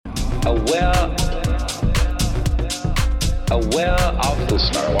aware of this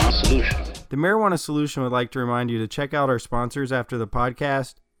marijuana solution. The Marijuana Solution would like to remind you to check out our sponsors after the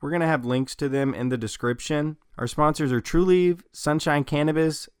podcast. We're going to have links to them in the description. Our sponsors are TruLeave, Sunshine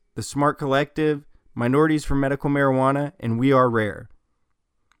Cannabis, The Smart Collective, Minorities for Medical Marijuana, and We Are Rare.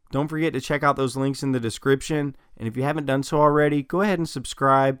 Don't forget to check out those links in the description. And if you haven't done so already, go ahead and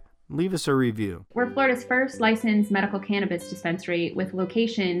subscribe. Leave us a review. We're Florida's first licensed medical cannabis dispensary with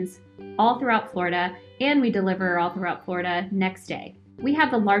locations all throughout Florida, and we deliver all throughout Florida next day. We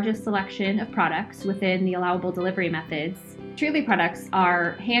have the largest selection of products within the allowable delivery methods. TruLeave products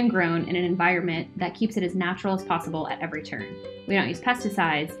are hand-grown in an environment that keeps it as natural as possible at every turn. We don't use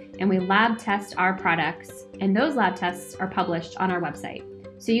pesticides, and we lab test our products, and those lab tests are published on our website,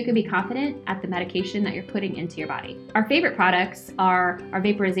 so you can be confident at the medication that you're putting into your body. Our favorite products are our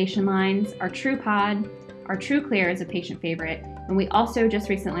vaporization lines, our True Pod, our True Clear is a patient favorite, and we also just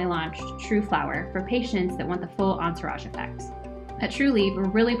recently launched True Flower for patients that want the full entourage effect. At TruLeave, we're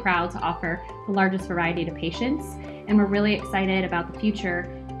really proud to offer the largest variety to patients, and we're really excited about the future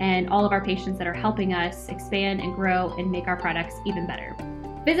and all of our patients that are helping us expand and grow and make our products even better.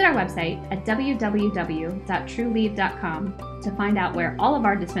 Visit our website at www.trueleave.com to find out where all of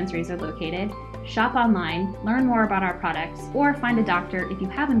our dispensaries are located, shop online, learn more about our products, or find a doctor if you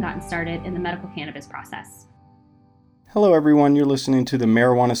haven't gotten started in the medical cannabis process. Hello everyone, you're listening to The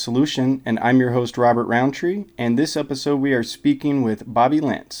Marijuana Solution, and I'm your host Robert Roundtree, and this episode we are speaking with Bobby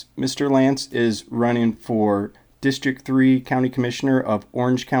Lance. Mr. Lance is running for District 3 County Commissioner of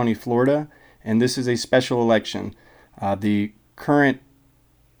Orange County, Florida, and this is a special election. The current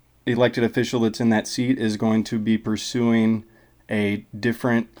elected official that's in that seat is going to be pursuing a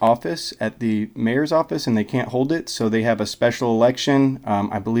different office at the mayor's office, and they can't hold it, so they have a special election.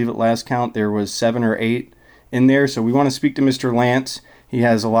 I believe at last count there was 7 or 8 in there, so we want to speak to Mr. Lance. He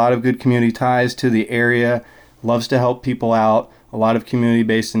has a lot of good community ties to the area, loves to help people out, a lot of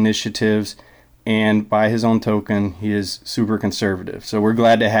community-based initiatives, and by his own token, he is super conservative. So we're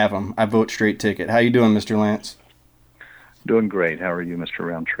glad to have him. I vote straight ticket. How you doing, Mr. Lance? Doing great. How are you, Mr.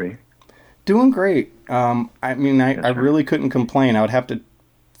 Roundtree? Doing great. I really couldn't complain. I would have to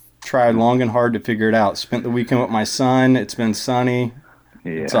try long and hard to figure it out. Spent the weekend with my son. It's been sunny.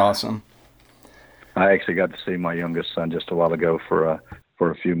 Yeah. It's awesome. I actually got to see my youngest son just a while ago for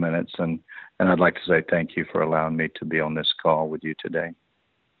a few minutes, and I'd like to say thank you for allowing me to be on this call with you today.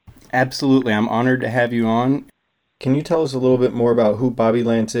 Absolutely. I'm honored to have you on. Can you tell us a little bit more about who Bobby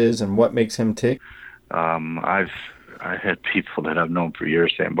Lance is and what makes him tick? I had people that I've known for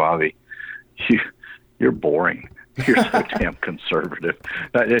years saying, Bobby, you're boring. You're so damn conservative.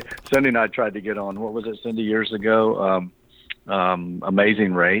 Cindy and I tried to get on, what was it, Cindy, years ago?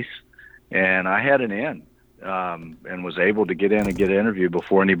 Amazing Race. And I had an in and was able to get in and get an interview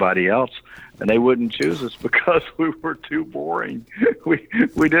before anybody else. And they wouldn't choose us because we were too boring. We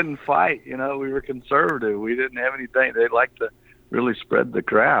didn't fight, we were conservative. We didn't have anything. They liked to really spread the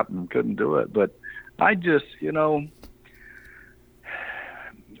crap and couldn't do it. But I just,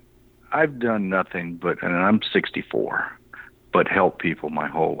 I've done nothing but, and I'm 64, but help people my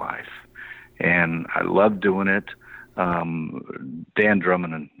whole life. And I love doing it. Dan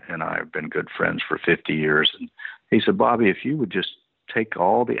Drummond and I have been good friends for 50 years. And he said, Bobby, if you would just take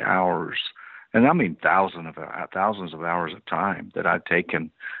all the hours, and I mean thousands of hours of time that I've taken,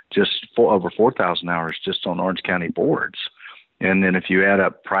 just over 4,000 hours just on Orange County boards. And then if you add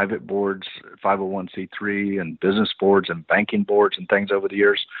up private boards, 501c3 and business boards and banking boards and things over the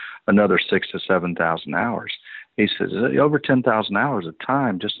years, another 6,000 to 7,000 hours. He says, over 10,000 hours of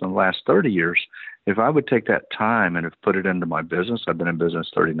time just in the last 30 years. If I would take that time and have put it into my business, I've been in business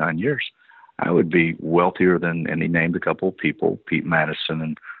 39 years, I would be wealthier than, and he named a couple of people, Pete Madison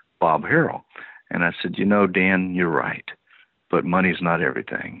and Bob Harrell. And I said, Dan, you're right, but money's not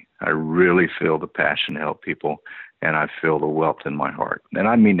everything. I really feel the passion to help people, and I feel the wealth in my heart. And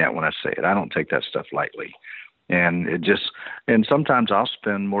I mean that when I say it. I don't take that stuff lightly. And and sometimes I'll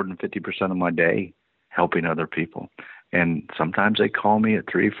spend more than 50% of my day helping other people. And sometimes they call me at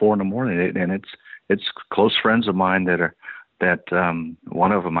 3, 4 in the morning, and it's close friends of mine that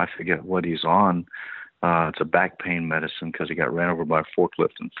one of them, I forget what he's on. It's a back pain medicine because he got ran over by a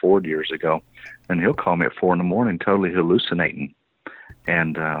forklift in Ford years ago. And he'll call me at 4 in the morning, totally hallucinating.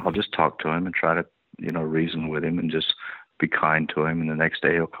 And I'll just talk to him and try to, reason with him and just be kind to him. And the next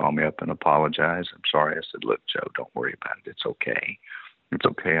day he'll call me up and apologize. I'm sorry. I said, look, Joe, don't worry about it. It's okay. It's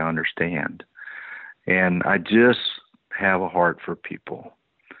okay. I understand. And I just have a heart for people.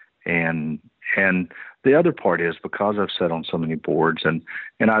 And the other part is because I've sat on so many boards and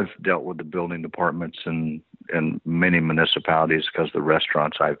I've dealt with the building departments and in many municipalities because the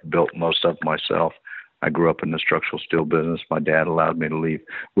restaurants, I've built most of myself. I grew up in the structural steel business. My dad allowed me to leave.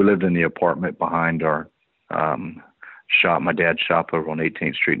 We lived in the apartment behind our shop, my dad's shop over on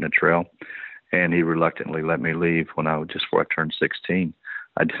 18th Street in the Trail, and he reluctantly let me leave when just before I turned 16.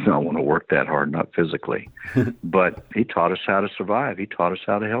 I did not want to work that hard, not physically, but he taught us how to survive. He taught us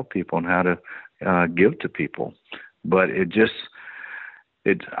how to help people and how to give to people. But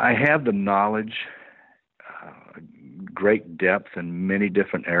I have the knowledge, great depth in many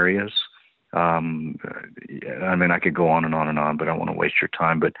different areas. I mean, I could go on and on and on, but I don't want to waste your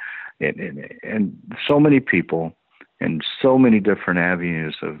time. But and so many people and so many different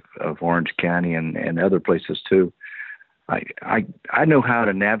avenues of Orange County and other places too. I know how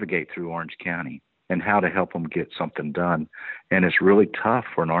to navigate through Orange County and how to help them get something done. And it's really tough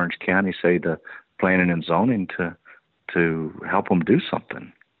for an Orange County, say the planning and zoning, to help them do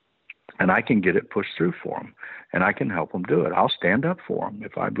something. And I can get it pushed through for them, and I can help them do it. I'll stand up for them.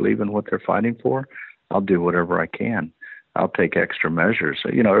 If I believe in what they're fighting for, I'll do whatever I can. I'll take extra measures.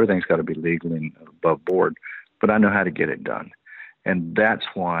 Everything's got to be legal and above board, but I know how to get it done. And that's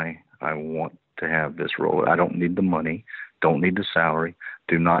why I want to have this role. I don't need the money, don't need the salary,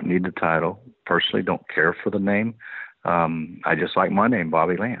 do not need the title. Personally, don't care for the name. I just like my name,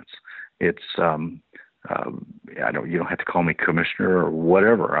 Bobby Lance. It's you don't have to call me commissioner or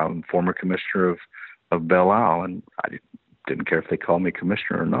whatever. I'm former commissioner of Belle Isle, and I didn't care if they called me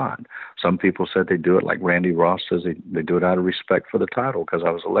commissioner or not. Some people said they do it like Randy Ross says they do it out of respect for the title because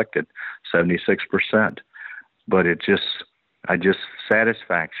I was elected 76%. But I just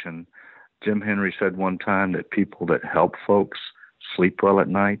satisfaction. Jim Henry said one time that people that help folks sleep well at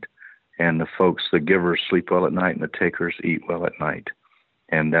night, and the givers sleep well at night, and the takers eat well at night.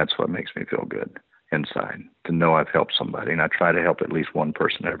 And that's what makes me feel good inside, to know I've helped somebody. And I try to help at least one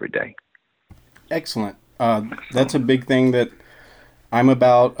person every day. Excellent. That's a big thing that I'm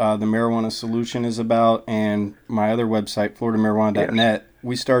about, the Marijuana Solution is about, and my other website, floridamarijuana.net. Yes.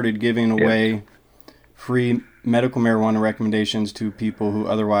 We started giving away free medical marijuana recommendations to people who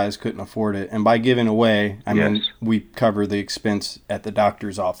otherwise couldn't afford it. And by giving away, I mean we cover the expense at the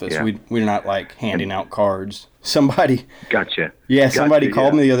doctor's office. Yeah. We're not like handing out cards. Somebody Gotcha. Yeah, somebody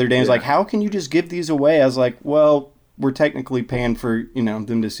called me the other day and was like, how can you just give these away? I was like, well, we're technically paying for,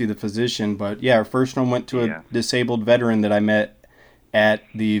 them to see the physician. But yeah, our first one went to a disabled veteran that I met at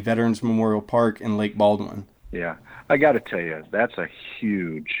the Veterans Memorial Park in Lake Baldwin. Yeah. I got to tell you, that's a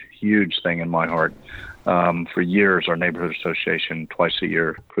huge, huge thing in my heart. For years, our neighborhood association, twice a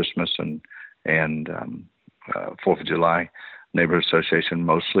year, Christmas and 4th of July, neighborhood association,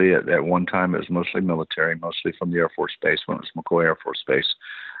 mostly at one time it was mostly military, mostly from the Air Force Base when it was McCoy Air Force Base.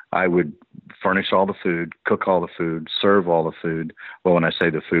 I would furnish all the food, cook all the food, serve all the food. Well, when I say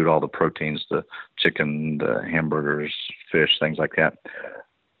the food, all the proteins, the chicken, the hamburgers, fish, things like that.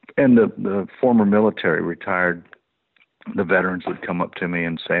 And the former military, retired, the veterans would come up to me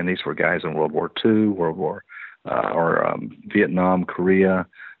and say, and these were guys in World War II, Vietnam, Korea,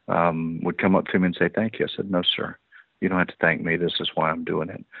 would come up to me and say, thank you. I said, no, sir, you don't have to thank me. This is why I'm doing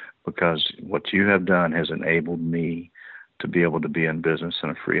it, because what you have done has enabled me to be able to be in business in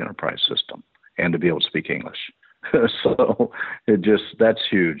a free enterprise system and to be able to speak English. So that's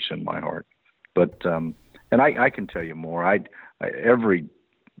huge in my heart. But, and I can tell you more. I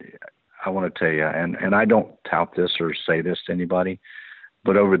want to tell you, and I don't tout this or say this to anybody,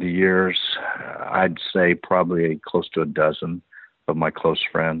 but over the years, I'd say probably close to a dozen of my close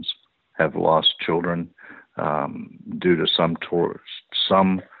friends have lost children due to some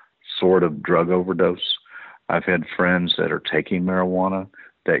sort of drug overdose. I've had friends that are taking marijuana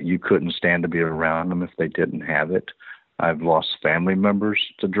that you couldn't stand to be around them if they didn't have it. I've lost family members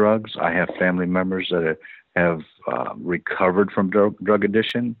to drugs. I have family members that have recovered from drug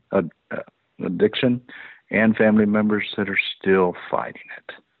addiction, and family members that are still fighting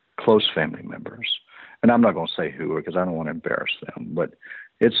it, close family members. And I'm not going to say who, because I don't want to embarrass them, but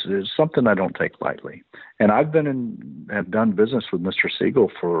it's something I don't take lightly. And I've have done business with Mr. Siegel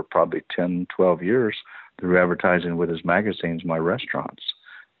for probably 10, 12 years through advertising with his magazines, my restaurants.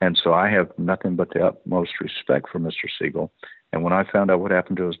 And so I have nothing but the utmost respect for Mr. Siegel. And when I found out what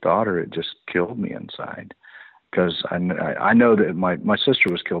happened to his daughter, it just killed me inside. Because I know that my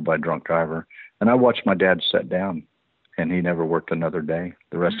sister was killed by a drunk driver, and I watched my dad sit down, and he never worked another day.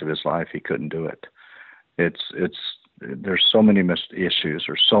 The rest of his life, he couldn't do it. There's so many issues,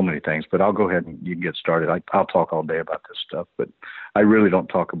 or so many things, but I'll go ahead and you can get started. I'll talk all day about this stuff, but I really don't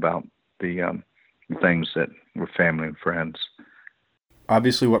talk about the things that were family and friends.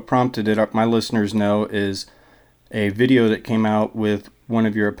 Obviously, what prompted it, my listeners know, is a video that came out with one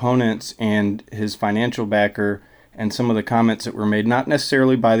of your opponents and his financial backer, and some of the comments that were made, not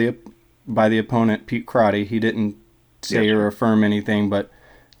necessarily by the opponent, Pete Crotty. He didn't say or affirm anything, but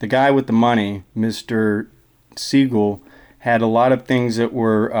the guy with the money, Mr. Siegel, had a lot of things that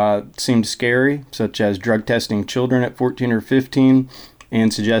were seemed scary, such as drug testing children at 14 or 15,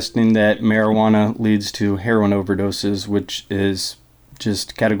 and suggesting that marijuana leads to heroin overdoses, which is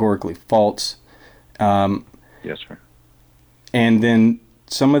just categorically false. Yes, sir. And then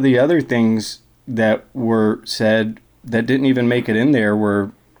some of the other things that were said that didn't even make it in there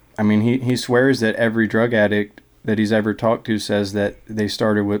were, I mean, he swears that every drug addict that he's ever talked to says that they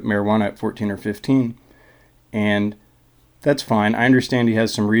started with marijuana at 14 or 15. And that's fine. I understand he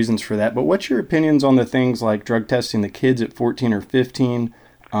has some reasons for that. But what's your opinions on the things like drug testing the kids at 14 or 15,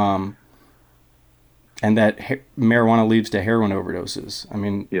 and that marijuana leads to heroin overdoses? I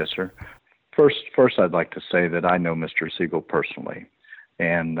mean, yes, sir. First, I'd like to say that I know Mr. Siegel personally,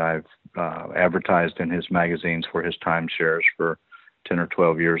 and I've advertised in his magazines for his timeshares for 10 or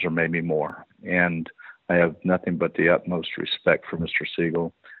 12 years or maybe more. And I have nothing but the utmost respect for Mr.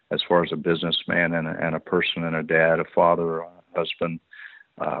 Siegel as far as a businessman and a person and a dad, a father, a husband.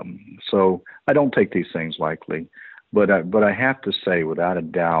 So I don't take these things lightly. But I have to say without a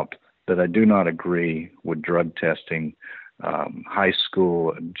doubt that I do not agree with drug testing high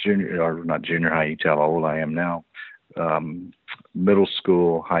school, not junior high, you tell how old I am now, middle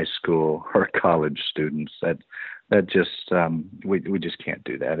school, high school, or college students. That just we just can't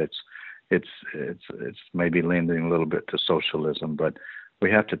do that. It's maybe leaning a little bit to socialism, but we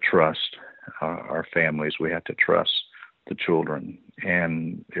have to trust our families. We have to trust the children,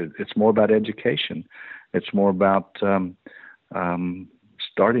 and it's more about education. It's more about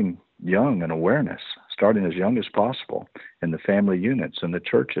starting young and awareness, starting as young as possible in the family units, in the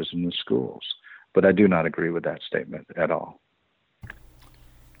churches, in the schools. But I do not agree with that statement at all.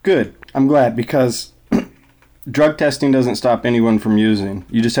 Good. I'm glad, because drug testing doesn't stop anyone from using.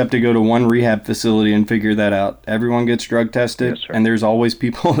 You just have to go to one rehab facility and figure that out. Everyone gets drug tested, yes, and there's always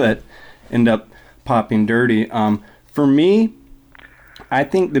people that end up popping dirty. For me, I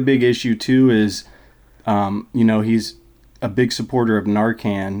think the big issue too is, he's a big supporter of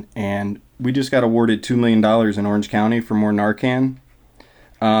Narcan, and we just got awarded $2 million in Orange County for more Narcan.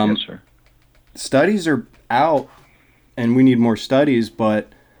 Yes, sir. Studies are out, and we need more studies,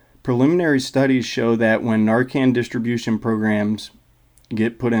 but preliminary studies show that when Narcan distribution programs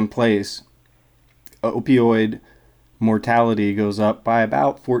get put in place, opioid mortality goes up by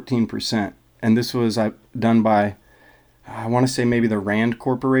about 14%. And this was done by, I want to say maybe the Rand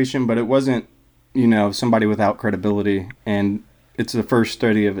Corporation, but it wasn't, somebody without credibility. And it's the first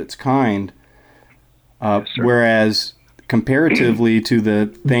study of its kind. Yes, whereas comparatively to the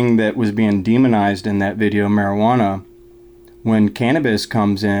thing that was being demonized in that video, marijuana, when cannabis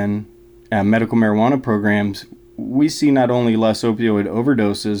comes in, medical marijuana programs, we see not only less opioid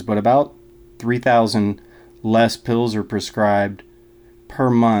overdoses, but about 3,000 less pills are prescribed per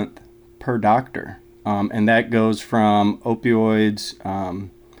month per doctor. And that goes from opioids,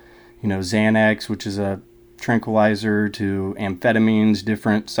 Xanax, which is a tranquilizer, to amphetamines,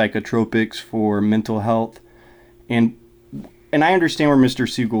 different psychotropics for mental health. And I understand where Mr.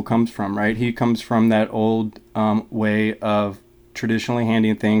 Siegel comes from, right? He comes from that old way of traditionally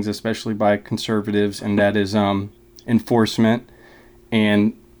handling things, especially by conservatives, and that is enforcement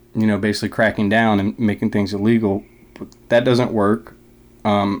and, basically cracking down and making things illegal. But that doesn't work.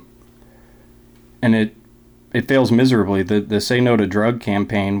 And it fails miserably. The Say No to Drug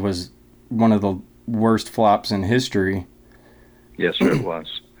campaign was one of the worst flops in history. Yes, sir, it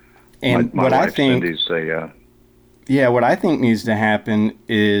was. And my what I wife, think... Cindy's what I think needs to happen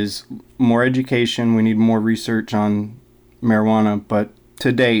is more education. We need more research on marijuana, but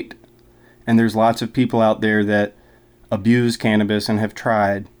to date, and there's lots of people out there that abuse cannabis and have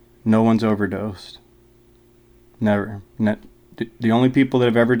tried, no one's overdosed. Never. The only people that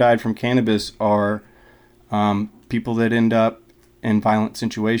have ever died from cannabis are people that end up in violent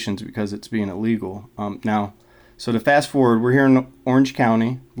situations because it's being illegal. Now, so to fast forward, we're here in Orange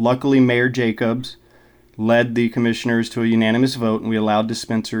County. Luckily, Mayor Jacobs led the commissioners to a unanimous vote, and we allowed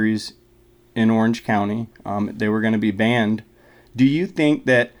dispensaries in Orange County. They were going to be banned. Do you think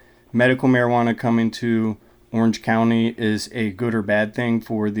that medical marijuana coming to Orange County is a good or bad thing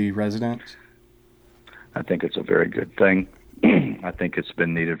for the residents? I think it's a very good thing. I think it's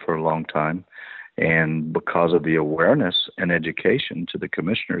been needed for a long time. And because of the awareness and education to the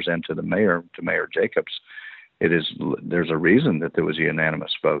commissioners and to the mayor, to Mayor Jacobs, there's a reason that there was a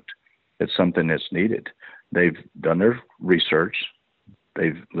unanimous vote. It's something that's needed. They've done their research.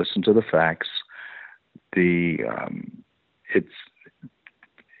 They've listened to the facts.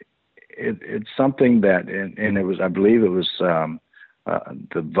 it's something that, and it was, I believe it was,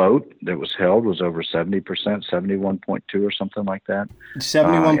 the vote that was held was over 70%, 71.2 or something like that.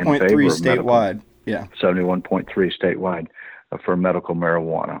 71.3 statewide. Yeah. 71.3 statewide for medical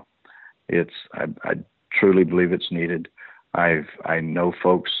marijuana. I truly believe it's needed. I know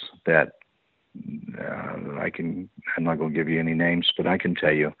folks that I'm not going to give you any names, but I can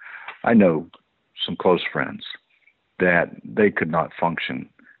tell you, I know some close friends that they could not function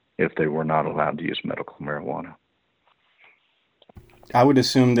if they were not allowed to use medical marijuana. I would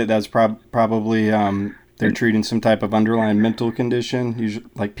assume that that's probably they're treating some type of underlying mental condition. Usually,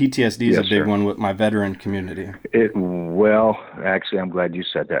 like PTSD is a big one with my veteran community. Well, actually, I'm glad you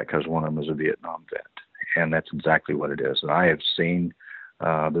said that, because one of them was a Vietnam vet, and that's exactly what it is. And I have seen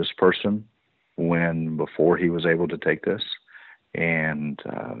this person before he was able to take this, and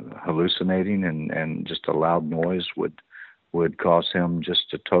hallucinating and just a loud noise would cause him just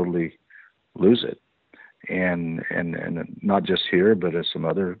to totally lose it. And not just here, but at some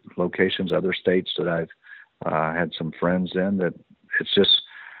other locations, other states that I've had some friends in, that it's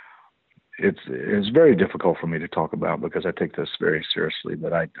very difficult for me to talk about, because I take this very seriously.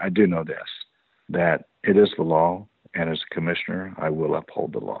 But I do know this, that it is the law, and as a commissioner, I will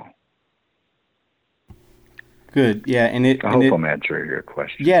uphold the law. Good. Yeah. I hope I'm answering your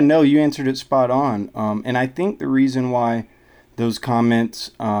question. Yeah, no, you answered it spot on. And I think the reason why those comments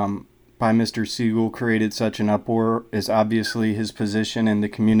by Mr. Siegel created such an uproar is obviously his position in the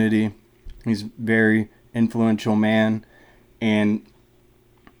community. He's a very influential man. And,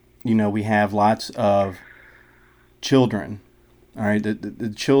 we have lots of children, all right?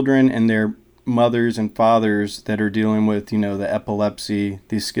 The children and their mothers and fathers that are dealing with, the epilepsy,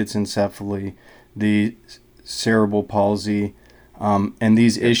 the schizencephaly, the cerebral palsy, and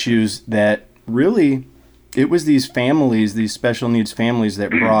these issues that really, it was these families, these special needs families,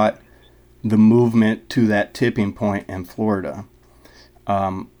 that brought the movement to that tipping point in Florida.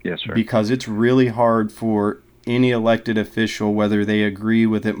 Yes, sir. Because it's really hard for any elected official, whether they agree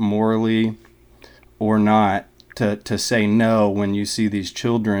with it morally or not, to say no when you see these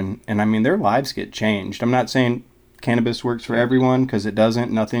children. And I mean, their lives get changed. I'm not saying cannabis works for everyone, because it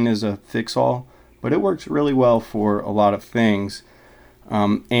doesn't. Nothing is a fix-all. But it works really well for a lot of things.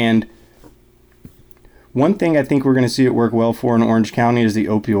 And one thing I think we're going to see it work well for in Orange County is the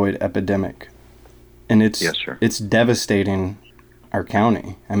opioid epidemic. And it's devastating our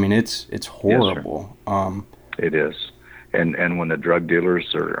county. I mean, it's horrible. Yes, it is. And when the drug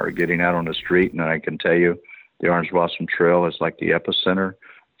dealers are getting out on the street, and I can tell you, the Orange Blossom Trail is like the epicenter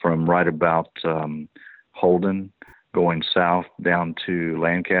from right about Holden going south down to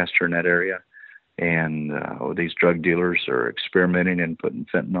Lancaster in that area. And these drug dealers are experimenting and putting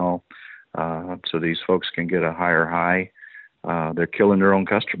fentanyl so these folks can get a higher high. They're killing their own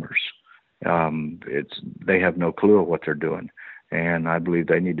customers. They have no clue of what they're doing. And I believe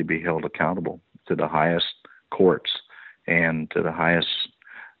they need to be held accountable to the highest courts and to the highest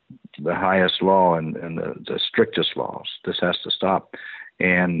law and the strictest laws. This has to stop.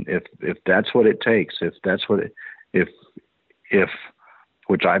 And if that's what it takes,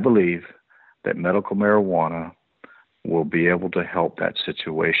 which I believe that medical marijuana will be able to help that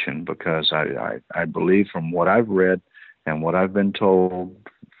situation, because I believe, from what I've read and what I've been told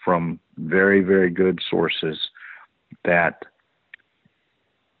from very, very good sources, that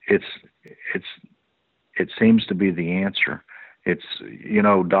it seems to be the answer. It's,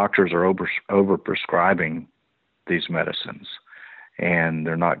 doctors are over prescribing these medicines, and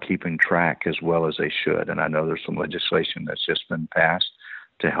they're not keeping track as well as they should. And I know there's some legislation that's just been passed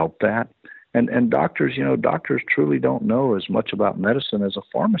to help that. And doctors, doctors truly don't know as much about medicine as a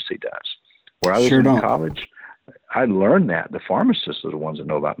pharmacy does. Where I was in college, I learned that the pharmacists are the ones that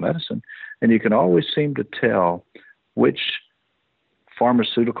know about medicine, and you can always seem to tell which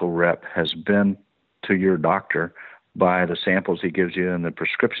pharmaceutical rep has been to your doctor by the samples he gives you and the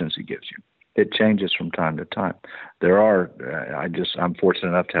prescriptions he gives you. It changes from time to time. I'm fortunate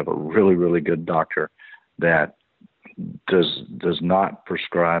enough to have a really, really good doctor that does not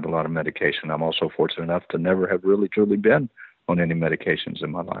prescribe a lot of medication. I'm also fortunate enough to never have really truly been on any medications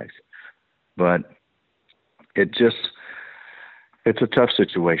in my life. But it's a tough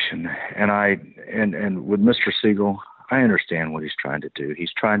situation. And with Mr. Siegel, I understand what he's trying to do.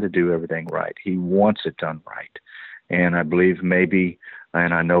 He's trying to do everything right. He wants it done right. And I believe maybe,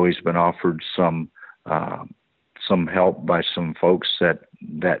 and I know he's been offered some help by some folks that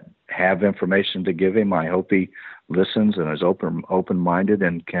have information to give him. I hope he listens and is open-minded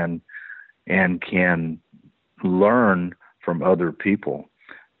and can learn from other people,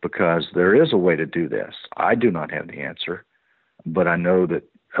 because there is a way to do this. I do not have the answer, but I know that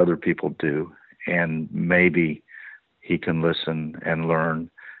other people do, and maybe he can listen and learn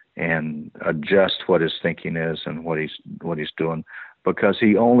and adjust what his thinking is and what he's doing, because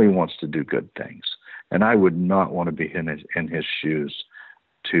he only wants to do good things. And I would not want to be in his shoes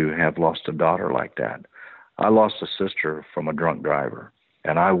to have lost a daughter like that. I lost a sister from a drunk driver,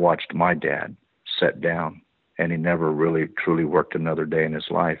 and I watched my dad sit down, and he never really truly worked another day in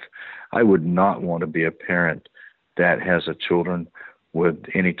his life. I would not want to be a parent that has a children with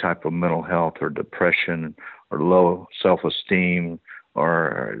any type of mental health or depression or low self-esteem,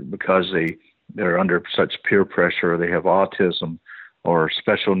 or because they're under such peer pressure, or they have autism or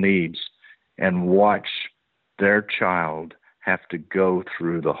special needs, and watch their child have to go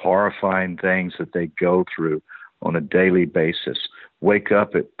through the horrifying things that they go through on a daily basis, wake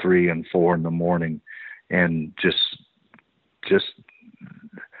up at 3 and 4 in the morning, and just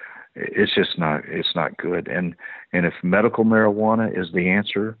it's not good. And if medical marijuana is the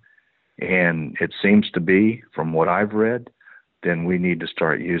answer, and it seems to be from what I've read, then we need to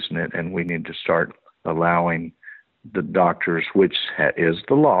start using it, and we need to start allowing the doctors, which is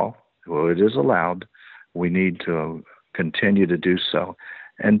the law, well, it is allowed. We need to continue to do so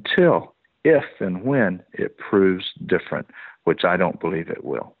until, if and when it proves different, which I don't believe it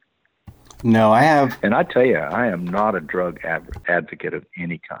will. No, I have. And I tell you, I am not a drug advocate of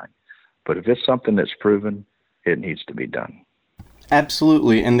any kind. But if it's something that's proven, it needs to be done.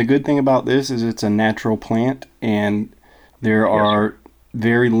 Absolutely. And the good thing about this is it's a natural plant, and there are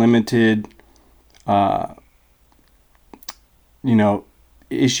very limited,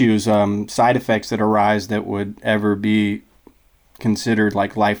 issues, side effects that arise that would ever be considered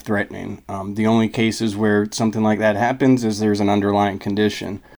like life-threatening. The only cases where something like that happens is there's an underlying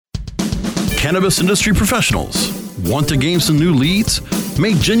condition. Cannabis industry professionals. Want to gain some new leads?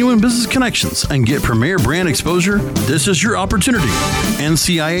 Make genuine business connections and get premier brand exposure? This is your opportunity.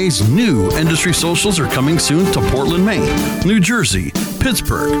 NCIA's new industry socials are coming soon to Portland, Maine, New Jersey,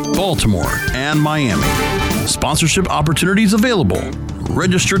 Pittsburgh, Baltimore, and Miami. Sponsorship opportunities available.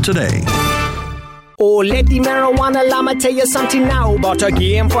 Register today. Oh, let the marijuana llama tell you something now about a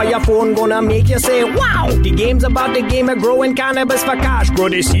game for your phone gonna make you say, wow! The game's about the game of growing cannabis for cash. Grow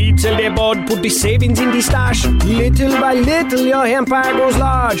the seed till they bud, put the savings in the stash. Little by little, your empire grows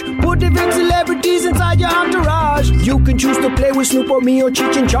large. Put the big celebrities inside your entourage. You can choose to play with Snoop or me or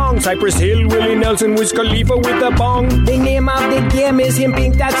Cheech and Chong, Cypress Hill, Willie Nelson, Wiz Khalifa with a bong. The name of the game is Hemp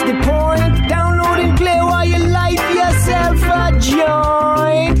Inc., that's the point. Download and play while you light yourself a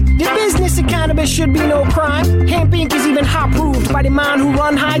joint. The business of cannabis should be no crime. Hemp Inc. is even hot-proofed by the man who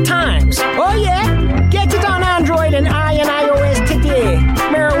run High Times. Oh yeah? Get it on Android and iOS today.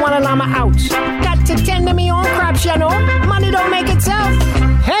 Marijuana llama out. Got to tend to me on crops, you know. Money don't make itself.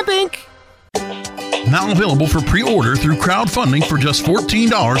 Hemp Inc. Now available for pre-order through crowdfunding for just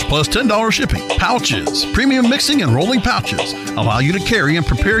 $14 plus $10 shipping. Pouches, premium mixing and rolling pouches allow you to carry and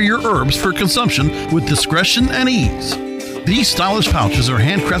prepare your herbs for consumption with discretion and ease. These stylish pouches are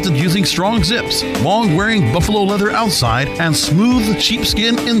handcrafted using strong zips, long-wearing buffalo leather outside, and smooth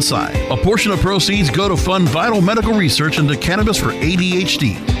sheepskin inside. A portion of proceeds go to fund vital medical research into cannabis for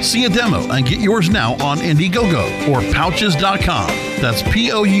ADHD. See a demo and get yours now on Indiegogo or pouches.com. That's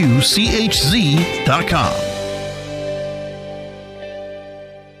POUCHZ.com.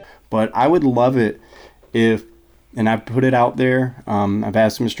 But I would love it if, and I've put it out there, I've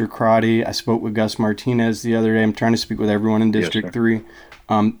asked Mr. Crotty, I spoke with Gus Martinez the other day, I'm trying to speak with everyone in District 3,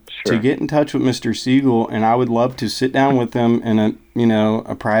 to get in touch with Mr. Siegel, and I would love to sit down with him in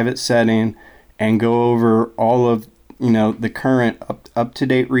a private setting and go over all of, the current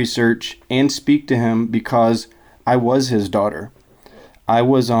up-to-date research and speak to him, because I was his daughter. I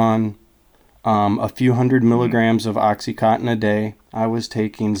was on a few hundred milligrams of Oxycontin a day. I was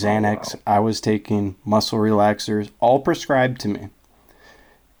taking Xanax. I was taking muscle relaxers, all prescribed to me.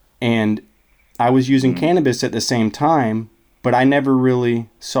 And I was using cannabis at the same time, but I never really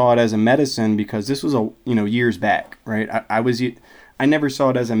saw it as a medicine, because this was years back, right? I never saw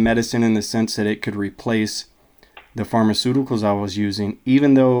it as a medicine in the sense that it could replace the pharmaceuticals I was using,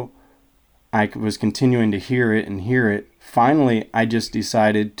 even though I was continuing to hear it. Finally, I just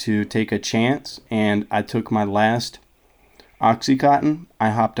decided to take a chance, and I took my last Oxycontin. I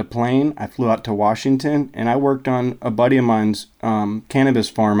hopped a plane. I flew out to Washington, and I worked on a buddy of mine's cannabis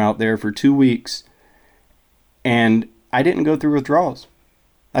farm out there for 2 weeks, and I didn't go through withdrawals.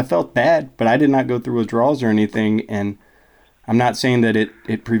 I felt bad, but I did not go through withdrawals or anything, and I'm not saying that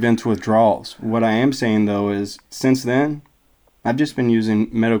it prevents withdrawals. What I am saying, though, is since then, I've just been using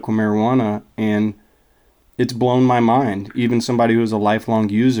medical marijuana, and it's blown my mind. Even somebody who's a lifelong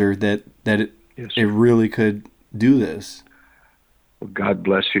user, that it really could do this. Well, God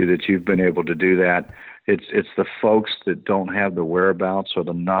bless you that you've been able to do that. It's the folks that don't have the whereabouts or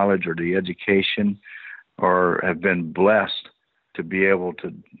the knowledge or the education or have been blessed to be able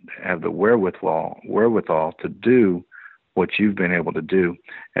to have the wherewithal to do what you've been able to do.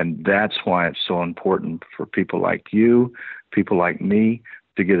 And that's why it's so important for people like you, people like me,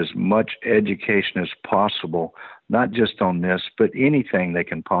 to get as much education as possible, not just on this, but anything they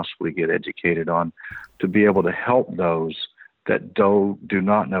can possibly get educated on, to be able to help those that do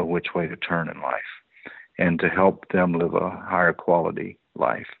not know which way to turn in life, and to help them live a higher quality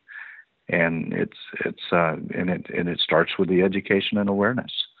life. And it starts with the education and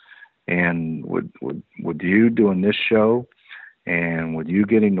awareness. And with you doing this show, and with you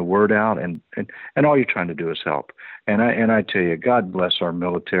getting the word out, and all you're trying to do is help. And I tell you, God bless our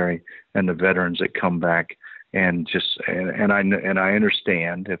military and the veterans that come back and I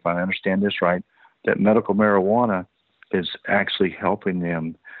understand, if I understand this right, that medical marijuana is actually helping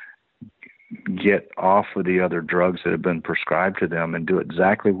them get off of the other drugs that have been prescribed to them and do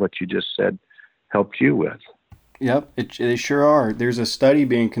exactly what you just said helped you with. Yep, they sure are. There's a study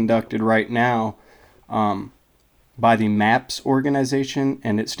being conducted right now by the MAPS organization,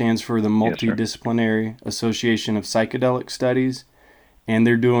 and it stands for the Multidisciplinary Association of Psychedelic Studies, and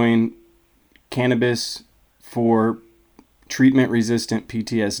they're doing cannabis for treatment-resistant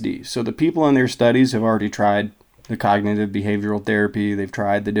PTSD. So the people in their studies have already tried the cognitive behavioral therapy, they've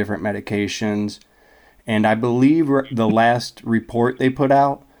tried the different medications, and I believe the last report they put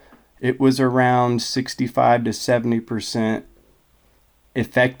out, it was around 65 to 70%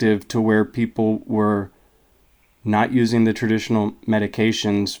 effective, to where people were not using the traditional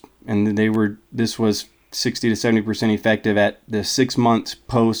medications, and this was 60 to 70% effective at the 6 months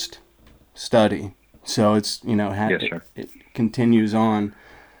post study. So it's, it continues on,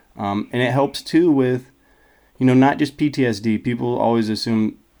 and it helps too with, not just PTSD. People always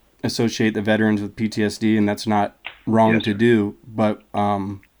associate the veterans with PTSD, and that's not wrong to do. But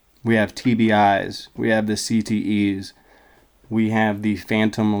we have TBIs, we have the CTEs, we have the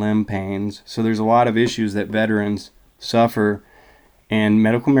phantom limb pains. So there's a lot of issues that veterans suffer, and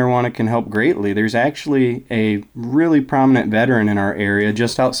medical marijuana can help greatly. There's actually a really prominent veteran in our area,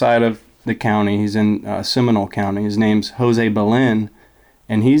 just outside of the county. He's in Seminole County. His name's Jose Belen,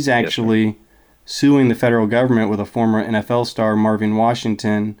 and he's actually suing the federal government with a former NFL star, Marvin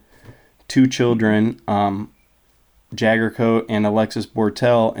Washington, 2 children, Jagger Coat and Alexis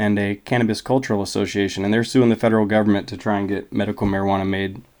Bortel, and a Cannabis Cultural Association. And they're suing the federal government to try and get medical marijuana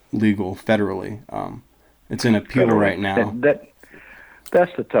made legal federally. It's in appeal right now.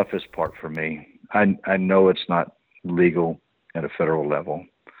 That's the toughest part for me. I know it's not legal at a federal level.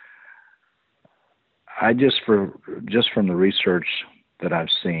 Just from the research that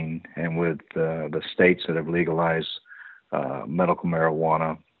I've seen, and with the states that have legalized medical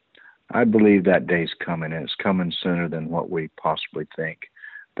marijuana, I believe that day's coming, and it's coming sooner than what we possibly think,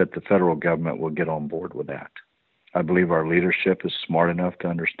 that the federal government will get on board with that. I believe our leadership is smart enough to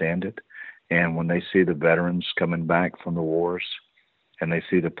understand it, and when they see the veterans coming back from the wars, and they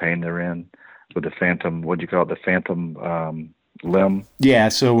see the pain they're in with the phantom, the phantom limb? Yeah,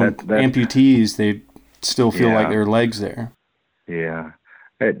 so when amputees, they still feel like their leg's there. Yeah.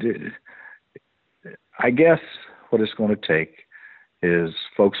 I guess what it's going to take is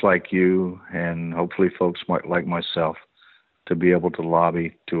folks like you, and hopefully folks like myself, to be able to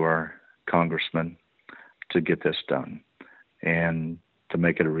lobby to our congressmen to get this done and to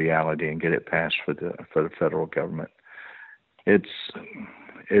make it a reality and get it passed for the federal government. It's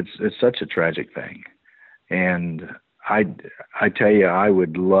such a tragic thing, and I tell you, I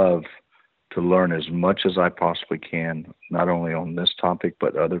would love to learn as much as I possibly can, not only on this topic,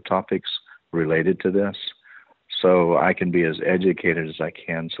 but other topics related to this, so I can be as educated as I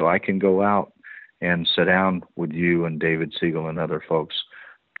can, so I can go out and sit down with you and David Siegel and other folks.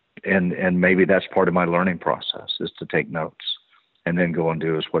 And maybe that's part of my learning process, is to take notes and then go and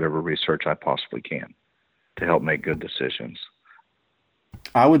do whatever research I possibly can to help make good decisions.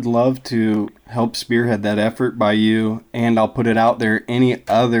 I would love to help spearhead that effort by you, and I'll put it out there. Any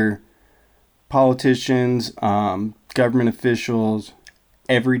other politicians, government officials,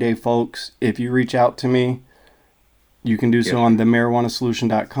 everyday folks, if you reach out to me, you can do so on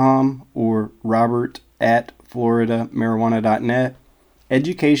themarijuanasolution.com or robert@floridamarijuana.net.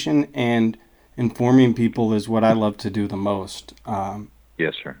 Education and informing people is what I love to do the most.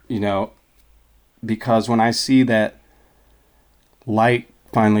 Yes, sir. Because when I see that light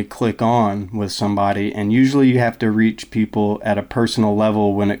finally click on with somebody, and usually you have to reach people at a personal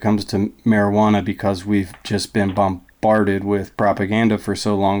level when it comes to marijuana, because we've just been bombarded with propaganda for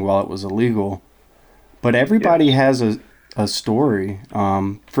so long while it was illegal. But everybody has a story.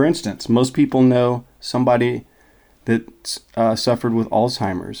 For instance, most people know somebody that suffered with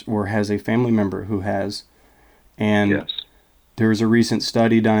Alzheimer's or has a family member who has. And Yes. there was a recent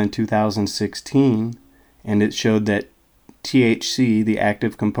study done in 2016, and it showed that THC, the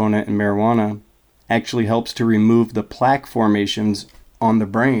active component in marijuana, actually helps to remove the plaque formations on the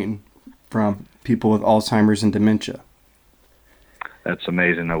brain from people with Alzheimer's and dementia. That's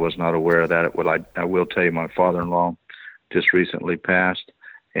amazing. I was not aware of that. Well, I will tell you, my father-in-law just recently passed,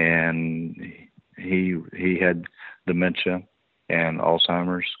 and he had dementia and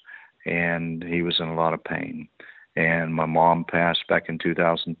Alzheimer's, and he was in a lot of pain. And my mom passed back in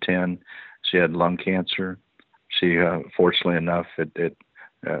 2010. She had lung cancer. She, fortunately enough,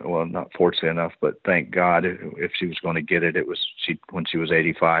 well, not fortunately enough, but thank God, if she was going to get it, when she was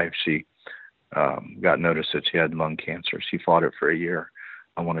 85, she got notice that she had lung cancer. She fought it for a year.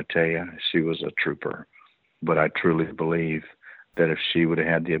 I want to tell you, she was a trooper. But I truly believe that if she would have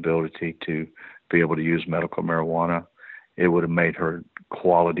had the ability to be able to use medical marijuana, it would have made her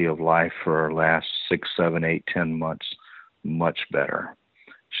quality of life for her last 6, 7, 8, 10 months much better.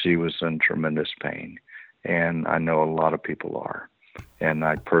 She was in tremendous pain, and I know a lot of people are. And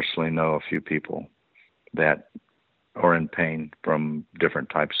I personally know a few people that are in pain from different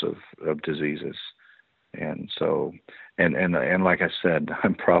types of diseases. And so, and like I said,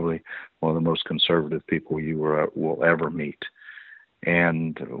 I'm probably one of the most conservative people you will ever meet.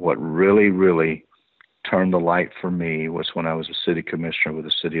 And what really, really turned the light for me was when I was a city commissioner with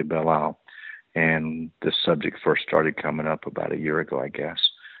the city of Belle Isle, and this subject first started coming up about a year ago, I guess.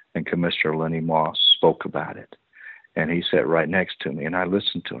 And Commissioner Lenny Moss spoke about it. And he sat right next to me, and I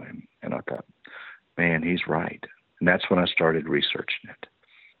listened to him. And I thought, man, he's right. And that's when I started researching it.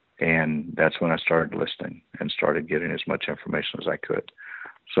 And that's when I started listening and started getting as much information as I could.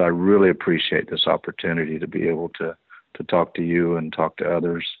 So I really appreciate this opportunity to be able to talk to you and talk to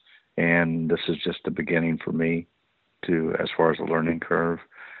others. And this is just the beginning for me as far as a learning curve.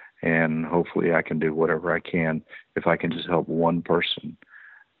 And hopefully I can do whatever I can if I can just help one person.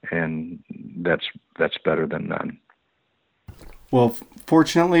 And that's better than none. Well,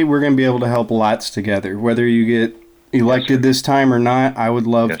 fortunately, we're going to be able to help lots together. Whether you get elected this time or not, I would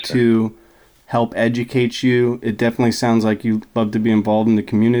love to help educate you. It definitely sounds like you love to be involved in the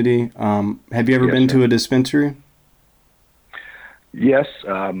community. Have you ever been to a dispensary? Yes,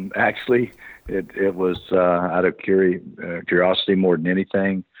 actually, it was out of curiosity more than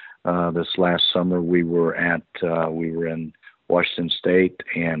anything. This last summer, we were in Washington State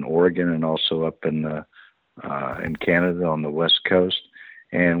and Oregon, and also up in Canada on the West Coast.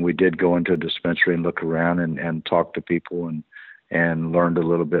 And we did go into a dispensary and look around and talk to people and learned a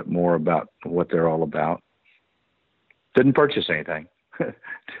little bit more about what they're all about. Didn't purchase anything.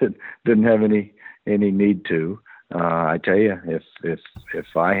 Didn't have any need to. I tell you,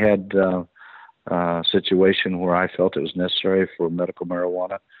 if I had a situation where I felt it was necessary for medical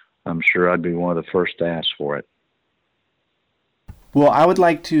marijuana, I'm sure I'd be one of the first to ask for it. Well, I would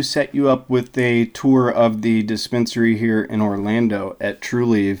like to set you up with a tour of the dispensary here in Orlando at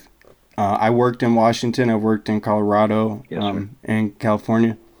Trulieve. I worked in Washington, I worked in Colorado, and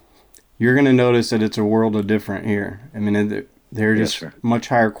California. You're going to notice that it's a world of different here. I mean, they're just much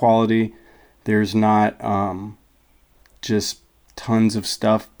higher quality. There's not just tons of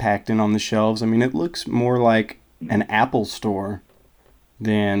stuff packed in on the shelves. I mean, it looks more like an Apple store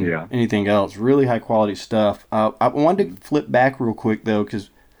than anything else. Really high quality stuff. I wanted to flip back real quick though,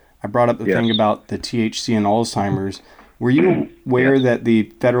 because I brought up the thing about the THC and Alzheimer's. Were you aware that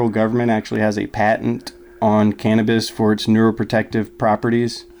the federal government actually has a patent on cannabis for its neuroprotective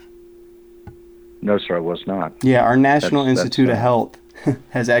properties? No, sir, I was not. Yeah, our National Institute of Health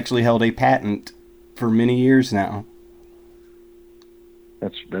has actually held a patent for many years now.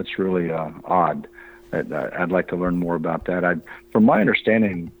 That's really odd. I'd like to learn more about that. From my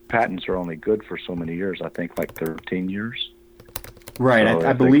understanding, patents are only good for so many years. I think like 13 years. Right. So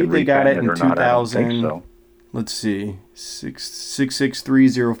I believe they got it in 2000. So. Let's see,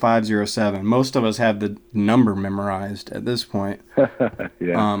 6630507. Most of us have the number memorized at this point.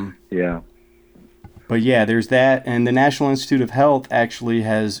 Yeah. But yeah, there's that. And the National Institute of Health actually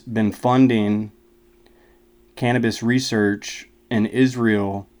has been funding cannabis research in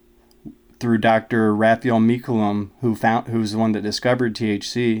Israel through Dr. Raphael Mikulam, who's the one that discovered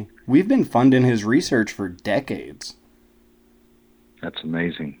THC. We've been funding his research for decades. That's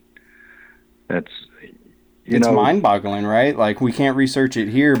amazing. It's mind-boggling, right? Like, we can't research it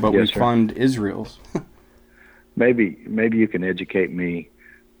here, but we fund Israel's. Maybe you can educate me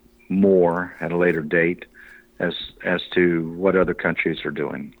more at a later date as to what other countries are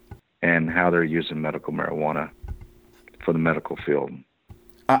doing and how they're using medical marijuana. for the medical field.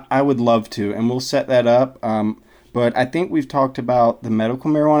 I would love to, and we'll set that up. But I think we've talked about the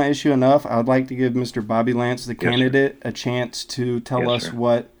medical marijuana issue enough. I would like to give Mr. Bobby Lance, the candidate, a chance to tell us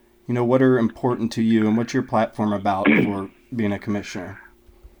what are important to you and what's your platform about for being a commissioner.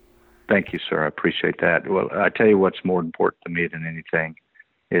 Thank you, sir. I appreciate that. Well, I tell you what's more important to me than anything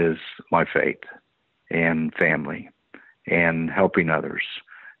is my faith and family and helping others.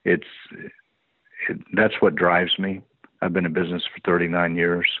 That's what drives me. I've been in business for 39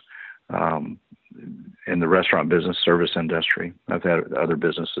 years. In the restaurant business, service industry. I've had other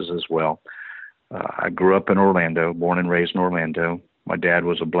businesses as well. I grew up in Orlando, born and raised in Orlando. My dad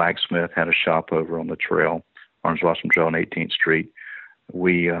was a blacksmith, had a shop over on the trail, Orange Blossom Trail on 18th Street.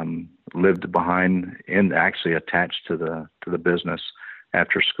 We lived actually attached to the business.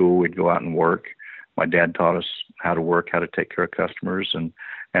 After school, we'd go out and work. My dad taught us how to work, how to take care of customers, and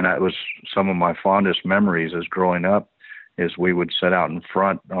that was some of my fondest memories as growing up. Is we would sit out in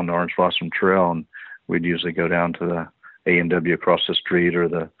front on the Orange Blossom Trail, and we'd usually go down to the A&W across the street or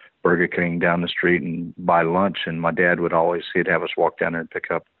the Burger King down the street and buy lunch. And my dad he'd have us walk down there and pick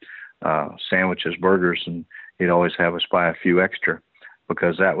up sandwiches, burgers, and he'd always have us buy a few extra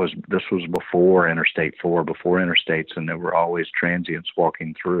because this was before Interstate 4, before interstates, and there were always transients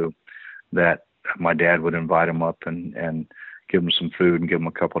walking through that my dad would invite them up and give them some food and give them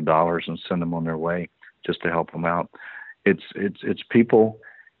a couple of dollars and send them on their way just to help them out. It's people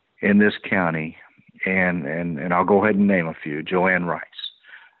in this county, and I'll go ahead and name a few. Joanne Rice.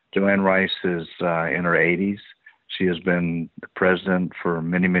 Joanne Rice is in her 80s. She has been the president for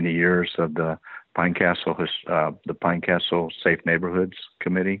many, many years of the Pine Castle Safe Neighborhoods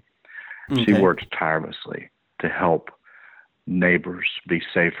Committee. Okay. She works tirelessly to help neighbors be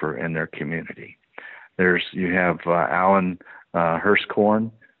safer in their community. You have Alan Hurstcorn,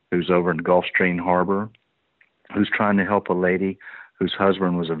 who's over in Gulfstream Harbor, who's trying to help a lady whose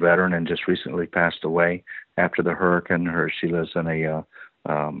husband was a veteran and just recently passed away after the hurricane. She lives in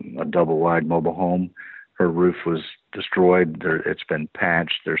a double-wide mobile home. Her roof was destroyed. It's been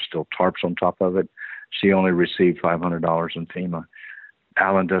patched. There's still tarps on top of it. She only received $500 in FEMA.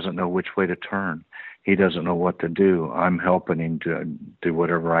 Alan doesn't know which way to turn. He doesn't know what to do. I'm helping him to do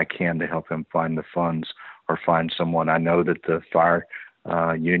whatever I can to help him find the funds or find someone. I know that the fire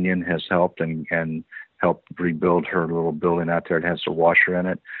union has helped and helped rebuild her little building out there. It has a washer in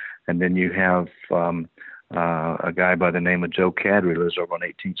it. And then you have a guy by the name of Joe Cadry who lives over on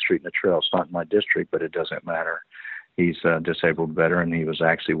 18th Street in the Trail. It's not in my district, but it doesn't matter. He's a disabled veteran. He was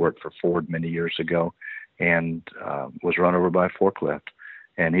actually worked for Ford many years ago and was run over by a forklift.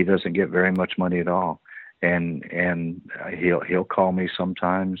 And he doesn't get very much money at all. And he'll call me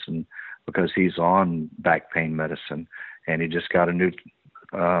sometimes and because he's on back pain medicine and he just got a new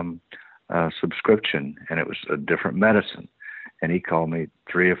subscription, and it was a different medicine. And he called me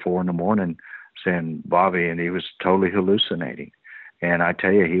 3 or 4 in the morning saying, Bobby, and he was totally hallucinating. And I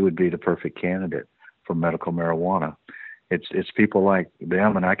tell you, he would be the perfect candidate for medical marijuana. It's people like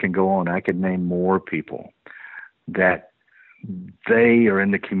them, and I can go on. I could name more people that they are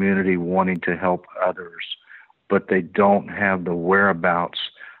in the community wanting to help others, but they don't have the whereabouts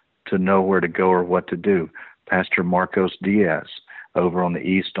to know where to go or what to do. Pastor Marcos Diaz, over on the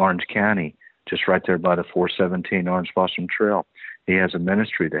East Orange County, just right there by the 417 Orange Blossom Trail. He has a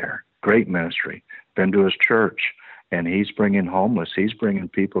ministry there, great ministry. Been to his church, and he's bringing homeless. He's bringing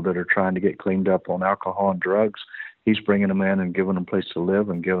people that are trying to get cleaned up on alcohol and drugs. He's bringing them in and giving them a place to live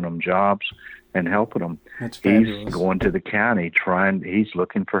and giving them jobs and helping them. That's fabulous. He's going to the county he's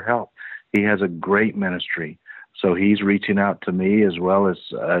looking for help. He has a great ministry. So he's reaching out to me as well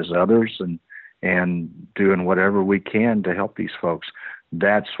as others and doing whatever we can to help these folks.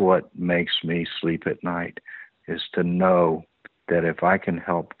 That's what makes me sleep at night, is to know that if I can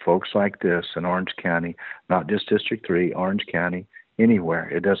help folks like this in Orange County, not just District 3, Orange County, anywhere,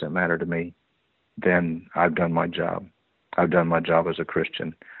 it doesn't matter to me, then I've done my job. I've done my job as a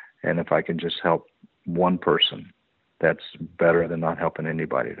Christian. And if I can just help one person, that's better than not helping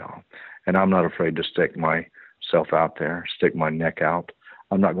anybody at all. And I'm not afraid to stick myself out there, stick my neck out.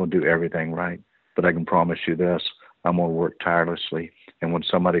 I'm not going to do everything right. But I can promise you this, I'm going to work tirelessly. And when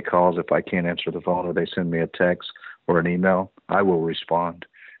somebody calls, if I can't answer the phone or they send me a text or an email, I will respond.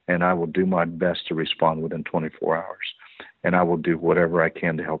 And I will do my best to respond within 24 hours. And I will do whatever I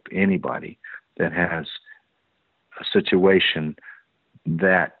can to help anybody that has a situation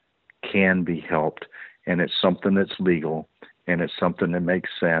that can be helped. And it's something that's legal and it's something that makes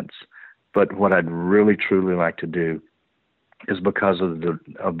sense. But what I'd really, truly like to do is because of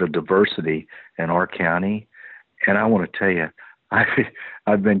the diversity in our county. And I want to tell you,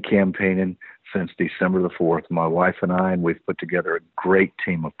 I've been campaigning since December the 4th, my wife and I, and we've put together a great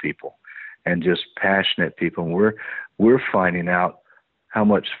team of people and just passionate people. And we're finding out how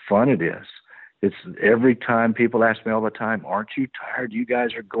much fun it is. It's every time people ask me all the time, aren't you tired? You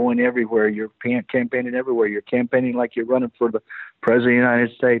guys are going everywhere. You're campaigning everywhere. You're campaigning like you're running for the President of the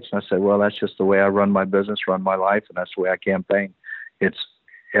United States. And I said, well, that's just the way I run my business, run my life, and that's the way I campaign. It's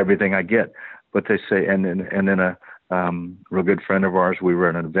everything I get. But they say, and then a real good friend of ours, we were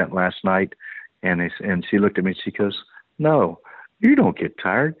at an event last night, and she looked at me and she goes, no, you don't get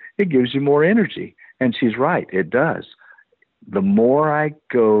tired. It gives you more energy. And she's right. It does. The more I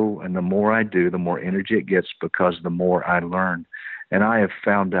go and the more I do, the more energy it gets because the more I learn. And I have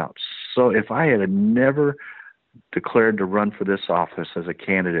found out. So if I had never declared to run for this office as a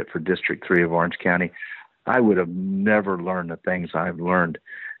candidate for District 3 of Orange County, I would have never learned the things I've learned.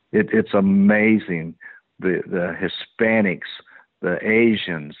 It's amazing. The Hispanics, the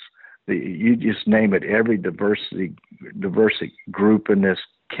Asians, you just name it, every diversity group in this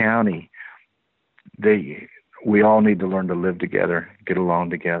county, we all need to learn to live together, get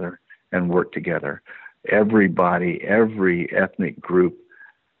along together, and work together. Everybody, every ethnic group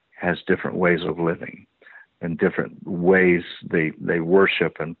has different ways of living and different ways they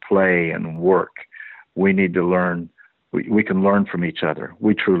worship and play and work. We need to learn. We can learn from each other.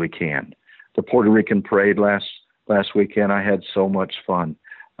 We truly can. The Puerto Rican parade last weekend, I had so much fun.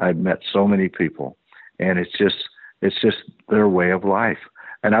 I met so many people, and it's just their way of life.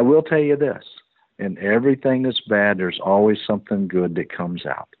 And I will tell you this. In everything that's bad, there's always something good that comes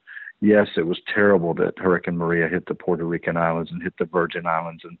out. Yes, it was terrible that Hurricane Maria hit the Puerto Rican Islands and hit the Virgin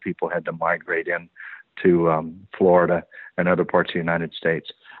Islands, and people had to migrate in to Florida and other parts of the United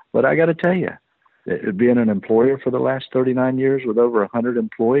States. But I got to tell you, being an employer for the last 39 years with over 100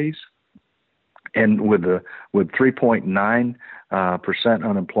 employees, and with 3.9%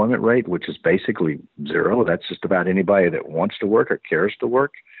 unemployment rate, which is basically zero, that's just about anybody that wants to work or cares to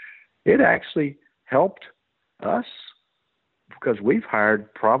work, it actually helped us because we've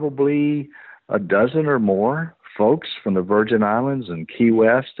hired probably a dozen or more folks from the Virgin Islands and Key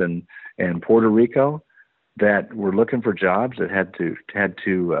West and Puerto Rico that were looking for jobs that had to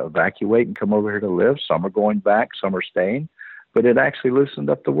evacuate and come over here to live. Some are going back, some are staying, but it actually loosened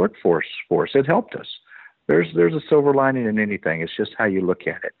up the workforce for us. It helped us. There's a silver lining in anything. It's just how you look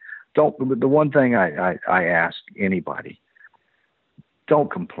at it. The one thing I ask anybody, don't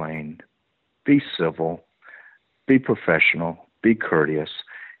complain. Be civil, be professional, be courteous.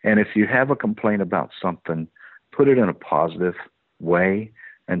 And if you have a complaint about something, put it in a positive way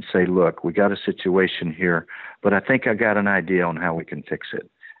and say, look, we got a situation here, but I think I got an idea on how we can fix it.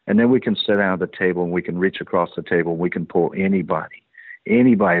 And then we can sit down at the table and we can reach across the table and we can pull anybody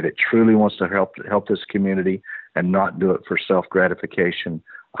that truly wants to help this community and not do it for self-gratification,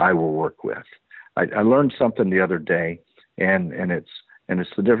 I will work with. I learned something the other day, and it's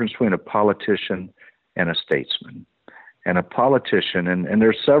the difference between a politician and a statesman. And a politician, and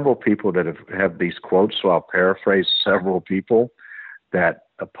there's several people that have these quotes, so I'll paraphrase several people, that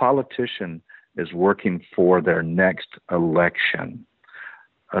a politician is working for their next election.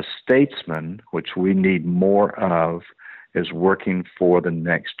 A statesman, which we need more of, is working for the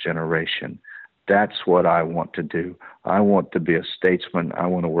next generation. That's what I want to do. I want to be a statesman. I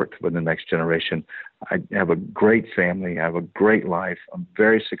want to work for the next generation. I have a great family. I have a great life. I'm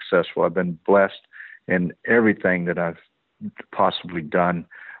very successful. I've been blessed in everything that I've possibly done.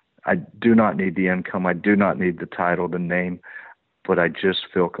 I do not need the income. I do not need the title, the name, but I just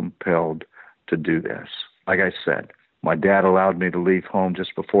feel compelled to do this. Like I said, my dad allowed me to leave home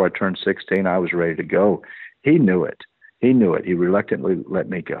just before I turned 16. I was ready to go. He knew it. He reluctantly let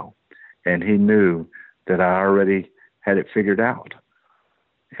me go. And he knew that I already had it figured out.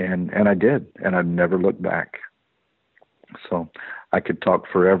 And I did. And I've never looked back. So I could talk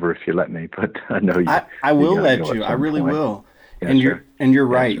forever if you let me, but I know you. I will let you. I really will. Yes, and you're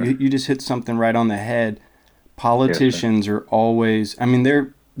right. Yes, you just hit something right on the head. Politicians are always,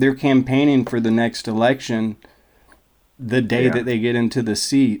 they're campaigning for the next election the day that they get into the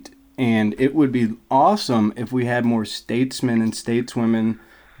seat. And it would be awesome if we had more statesmen and stateswomen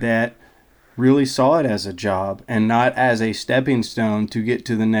that really saw it as a job and not as a stepping stone to get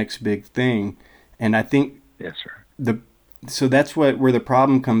to the next big thing. And I think yes, sir. So that's where the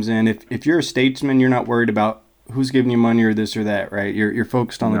problem comes in. If you're a statesman, you're not worried about who's giving you money or this or that, right? You're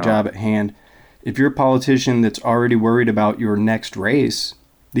focused on the job at hand. If you're a politician that's already worried about your next race,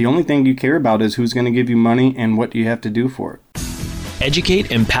 the only thing you care about is who's going to give you money and what do you have to do for it.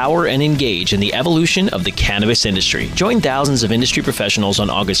 Educate, empower, and engage in the evolution of the cannabis industry. Join thousands of industry professionals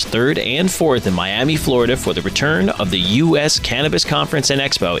on August 3rd and 4th in Miami, Florida for the return of the U.S. Cannabis Conference and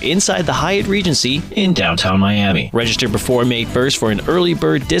Expo inside the Hyatt Regency in downtown Miami. Register before May 1st for an early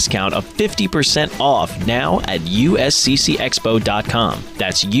bird discount of 50% off now at usccexpo.com.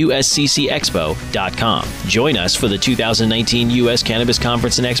 That's usccexpo.com. Join us for the 2019 U.S. Cannabis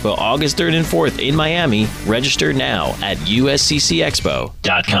Conference and Expo August 3rd and 4th in Miami. Register now at usccexpo.com.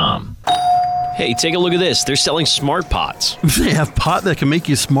 Hey, take a look at this. They're selling smart pots. They have pot that can make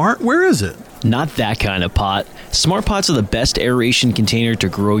you smart? Where is it? Not that kind of pot. Smart pots are the best aeration container to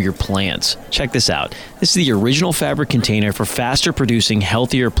grow your plants. Check this out. This is the original fabric container for faster producing,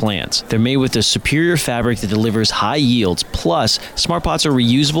 healthier plants. They're made with a superior fabric that delivers high yields. Plus, smart pots are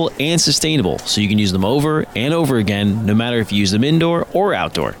reusable and sustainable, so you can use them over and over again, no matter if you use them indoor or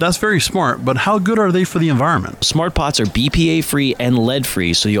outdoor. That's very smart, but how good are they for the environment? Smart pots are BPA-free and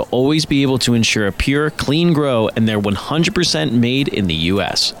lead-free, so you'll always be able to ensure a pure, clean grow, and they're 100% made in the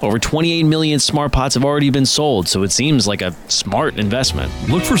U.S. Over 28 million smart pots have already been sold, so it seems like a smart investment.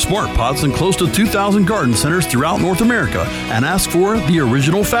 Look for smart pots in close to 2,000 garden centers throughout North America and ask for the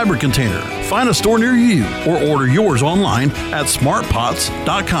original fabric container. Find a store near you or order yours online at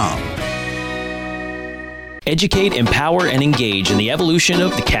smartpots.com. Educate, empower, and engage in the evolution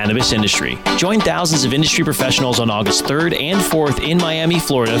of the cannabis industry. Join thousands of industry professionals on August 3rd and 4th in Miami,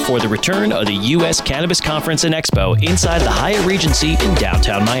 Florida for the return of the U.S. Cannabis Conference and Expo inside the Hyatt Regency in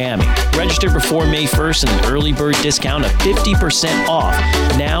downtown Miami. Register before May 1st and an early bird discount of 50% off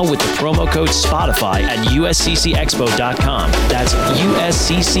now with the promo code Spotify at usccexpo.com. That's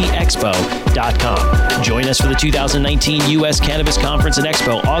usccexpo.com. Join us for the 2019 U.S. Cannabis Conference and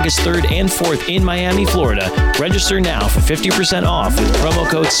Expo August 3rd and 4th in Miami, Florida. Register now for 50% off with promo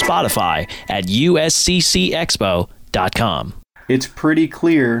code Spotify at usccexpo.com. It's pretty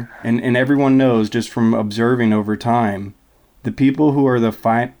clear, and everyone knows just from observing over time, the people who are the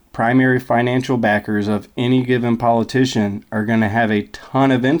primary financial backers of any given politician are going to have a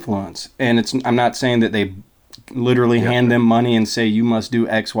ton of influence. And I'm not saying that they literally hand them money and say, you must do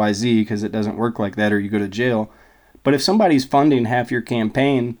X, Y, Z, because it doesn't work like that or you go to jail. But if somebody's funding half your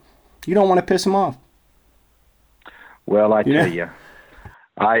campaign, you don't want to piss them off. Well, I tell you,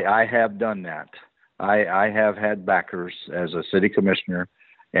 I have done that. I have had backers as a city commissioner,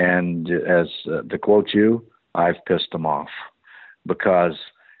 and as to quote you, I've pissed them off because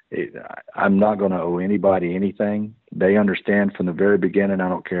I'm not going to owe anybody anything. They understand from the very beginning. I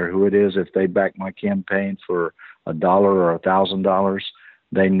don't care who it is. If they back my campaign for $1 or $1,000,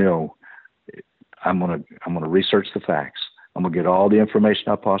 they know I'm going to research the facts. I'm going to get all the information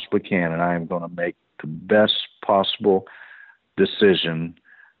I possibly can, and I am going to make the best possible decision,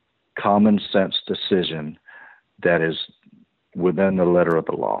 common sense decision that is within the letter of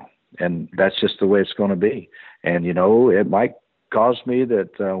the law. And that's just the way it's going to be. And, you know, it might cause me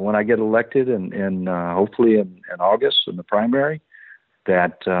that when I get elected and hopefully in August in the primary,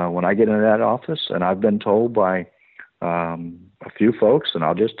 that when I get into that office, and I've been told by a few folks, and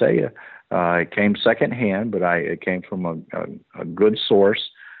I'll just tell you, it came secondhand, but it came from a good source,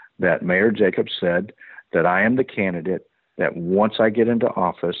 that Mayor Jacobs said that I am the candidate that once I get into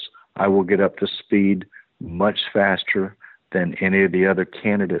office, I will get up to speed much faster than any of the other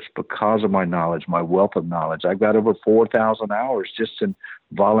candidates because of my knowledge, my wealth of knowledge. I've got over 4,000 hours just in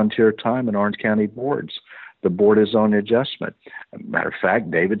volunteer time in Orange County boards. The board is on adjustment. Matter of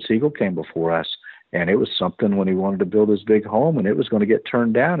fact, David Siegel came before us, and it was something when he wanted to build his big home, and it was going to get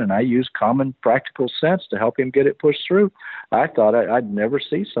turned down, and I used common practical sense to help him get it pushed through. I thought I'd never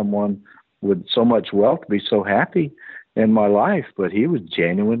see someone with so much wealth be so happy in my life, but he was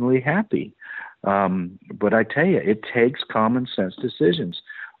genuinely happy. But I tell you, it takes common sense decisions.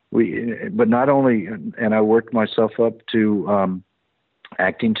 But not only, and I worked myself up to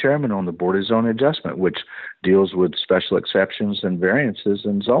acting chairman on the Board of Zone Adjustment, which deals with special exceptions and variances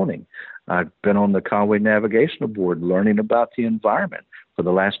in zoning. I've been on the Conway Navigational Board learning about the environment for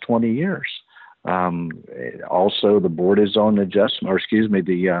the last 20 years. Also, the Board of Zone Adjustment,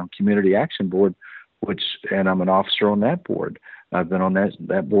 the Community Action Board, and I'm an officer on that board. I've been on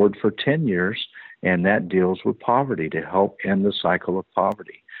that board for 10 years, and that deals with poverty to help end the cycle of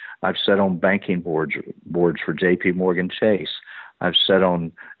poverty. I've sat on banking boards for J.P. Morgan Chase. I've sat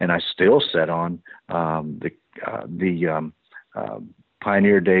on, and I still sit on, the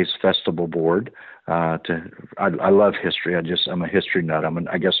Pioneer Days Festival Board. I love history. I'm a history nut.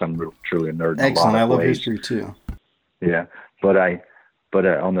 I guess I'm truly a nerd. Excellent. In a lot of I love ways. history too. Yeah, but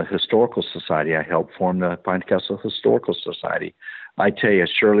on the Historical Society, I helped form the Pine Castle Historical Society. I tell you,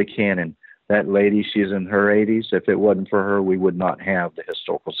 Shirley Cannon, That lady, she's in her 80s. If it wasn't for her, we would not have the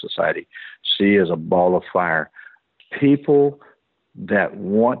Historical Society. She is a ball of fire. People that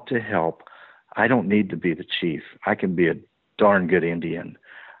want to help, I don't need to be the chief. I can be a darn good Indian.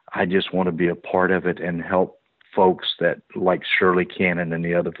 I just want to be a part of it and help folks that, like Shirley Cannon and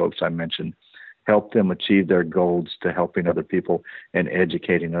the other folks I mentioned, help them achieve their goals to helping other people and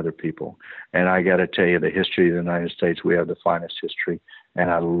educating other people. And I got to tell you, the history of the United States, we have the finest history, and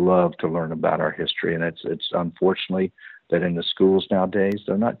I love to learn about our history. And it's unfortunately that in the schools nowadays,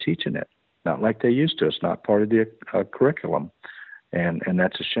 they're not teaching it, not like they used to. It's not part of the curriculum, and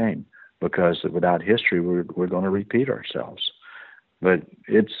that's a shame, because without history, we're going to repeat ourselves. But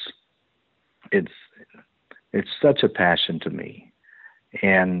it's such a passion to me,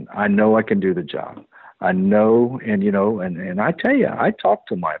 and I know I can do the job. I know, and and I tell you, I talk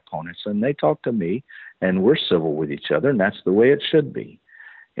to my opponents, and they talk to me, and we're civil with each other, and that's the way it should be.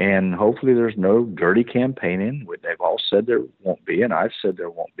 And hopefully, there's no dirty campaigning. They've all said there won't be, and I've said there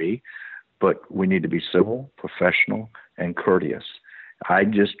won't be. But we need to be civil, professional, and courteous. I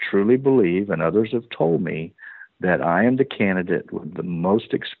just truly believe, and others have told me, that I am the candidate with the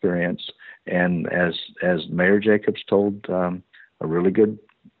most experience. And as Mayor Jacobs told a really good,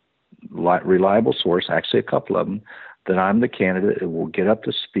 reliable source, actually a couple of them, that I'm the candidate that will get up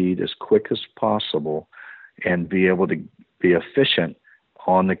to speed as quick as possible and be able to be efficient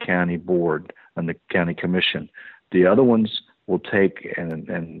on the county board and the county commission. The other ones will take,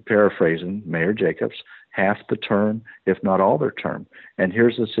 and paraphrasing Mayor Jacobs, half the term, if not all their term. And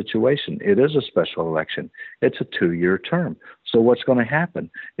here's the situation. It is a special election. It's a 2-year term. So what's going to happen?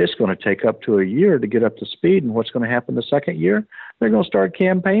 It's going to take up to a year to get up to speed. And what's going to happen the second year? They're going to start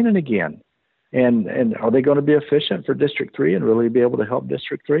campaigning again. And are they going to be efficient for District 3 and really be able to help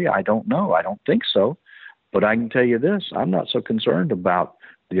District 3? I don't know. I don't think so. But I can tell you this. I'm not so concerned about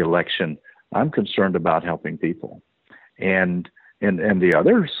the election. I'm concerned about helping people. And the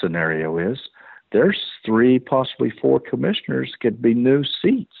other scenario is there's 3, possibly 4 commissioners could be new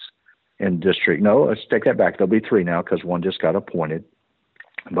seats in district. No, let's take that back. There'll be 3 now because one just got appointed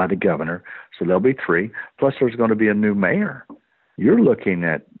by the governor. So there'll be 3. Plus there's going to be a new mayor. You're looking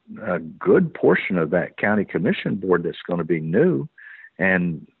at a good portion of that county commission board that's going to be new.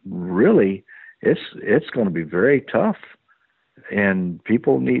 And really, it's going to be very tough. And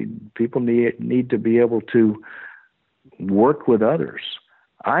people need to be able to work with others.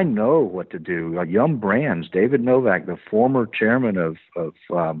 I know what to do. Yum Brands, David Novak, the former chairman of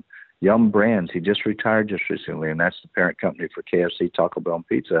Yum Brands, he just retired just recently, and that's the parent company for KFC, Taco Bell, and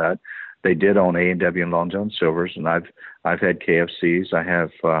Pizza Hut. They did own A&W and Long John Silver's, and I've had KFCs. I have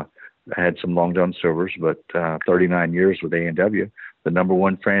had some Long John Silver's, but 39 years with A&W, the number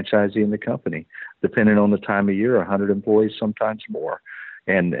 1 franchisee in the company. Depending on the time of year, 100 employees, sometimes more.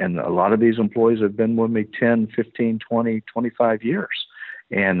 And a lot of these employees have been with me 10, 15, 20, 25 years,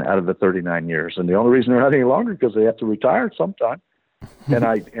 and out of the 39 years. And the only reason they're not any longer because they have to retire sometime.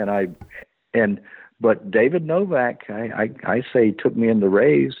 But David Novak, I say he took me in the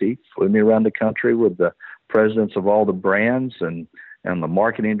Rays. He flew me around the country with the presidents of all the brands and the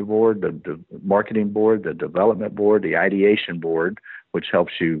marketing board, the marketing board, the development board, the ideation board, which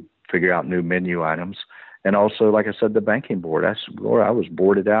helps you figure out new menu items. And also, like I said, the banking board. I was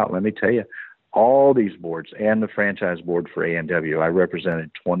boarded out. Let me tell you, all these boards and the franchise board for A&W. I represented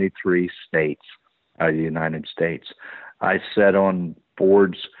 23 states out of the United States. I sat on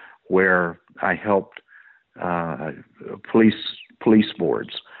boards where I helped police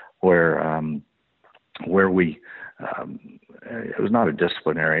boards where we it was not a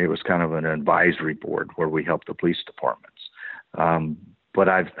disciplinary. It was kind of an advisory board where we helped the police departments. But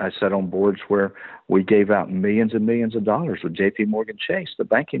I sat on boards where we gave out millions and millions of dollars with J.P. Morgan Chase, the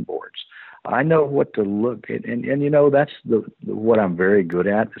banking boards. I know what to look at, and that's what I'm very good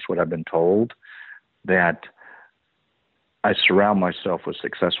at. Is what I've been told, that I surround myself with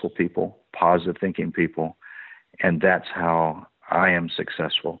successful people, positive thinking people, and that's how I am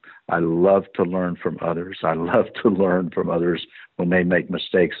successful. I love to learn from others. I love to learn from others when they make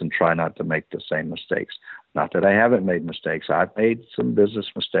mistakes and try not to make the same mistakes. Not that I haven't made mistakes. I've made some business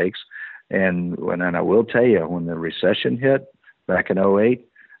mistakes. And I will tell you, when the recession hit back in 2008,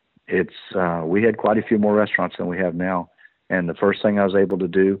 we had quite a few more restaurants than we have now. And the first thing I was able to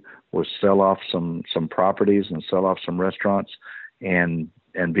do was sell off some properties and sell off some restaurants and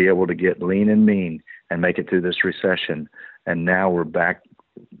be able to get lean and mean and make it through this recession. And now we're back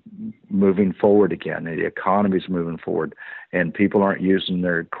moving forward again. The economy's moving forward, and people aren't using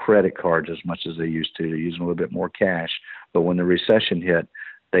their credit cards as much as they used to. They're using a little bit more cash. But when the recession hit,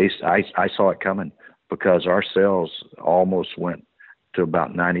 I saw it coming, because our sales almost went to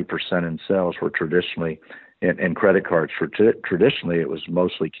about 90% in sales were traditionally and credit cards. Traditionally, it was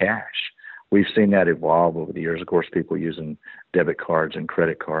mostly cash. We've seen that evolve over the years. Of course, people using debit cards and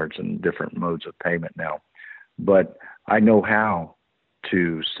credit cards and different modes of payment now. But I know how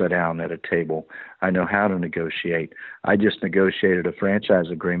to sit down at a table. I know how to negotiate. I just negotiated a franchise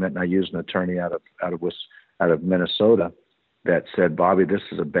agreement, and I used an attorney out of Minnesota that said, "Bobby, this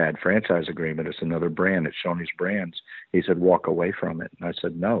is a bad franchise agreement. It's another brand. It's Shoney's Brands." He said, "Walk away from it." And I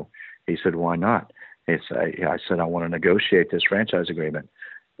said, "No." He said, "Why not?" I said, "I want to negotiate this franchise agreement."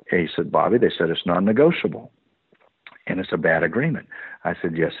 He said, "Bobby," they said, "it's non-negotiable, and it's a bad agreement." I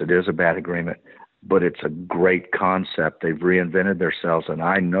said, "Yes, it is a bad agreement, but it's a great concept. They've reinvented themselves, and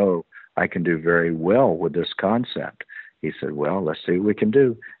I know I can do very well with this concept." He said, "Well, let's see what we can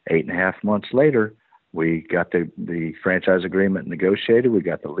do." 8.5 months later, we got the franchise agreement negotiated. We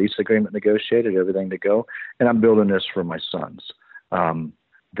got the lease agreement negotiated, everything to go. And I'm building this for my sons.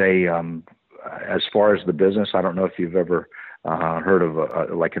 As far as the business, I don't know if you've ever heard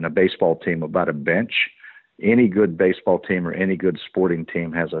of like in a baseball team about a bench. Any good baseball team or any good sporting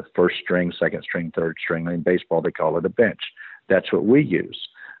team has a first string, second string, third string. In baseball, they call it a bench. That's what we use.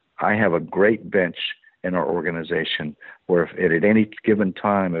 I have a great bench in our organization where if at any given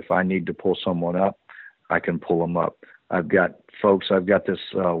time, if I need to pull someone up, I can pull them up. I've got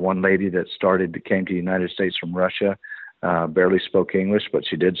this one lady that came to the United States from Russia, barely spoke English, but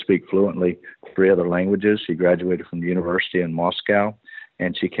she did speak fluently 3 other languages. She graduated from the university in Moscow,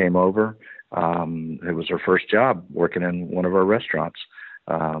 and she came over. It was her first job working in one of our restaurants.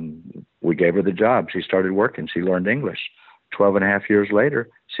 We gave her the job. She started working. She learned English. 12.5 years later,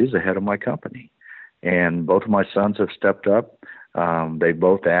 she's the head of my company. And both of my sons have stepped up. They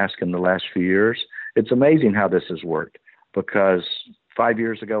both asked in the last few years. It's amazing how this has worked, because 5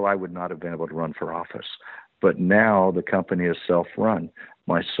 years ago, I would not have been able to run for office. But now the company is self-run.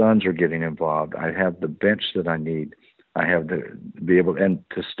 My sons are getting involved. I have the bench that I need. I have to be able and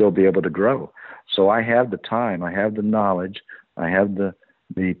to still be able to grow. So I have the time. I have the knowledge. I have the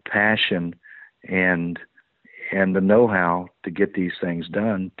passion and the know-how to get these things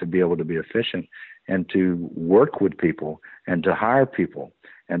done, to be able to be efficient and to work with people and to hire people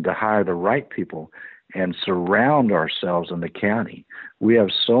and to hire the right people and surround ourselves in the county. We have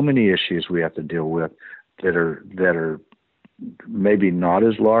so many issues we have to deal with that are maybe not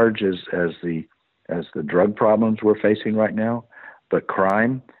as large as the drug problems we're facing right now, but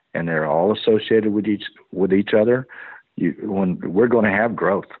crime, and they're all associated with each other. When we're going to have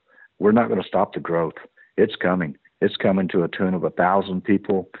growth, we're not going to stop the growth. It's coming. It's coming to a tune of 1,000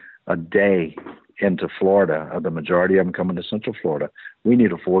 people a day into Florida. The majority of them coming to Central Florida. We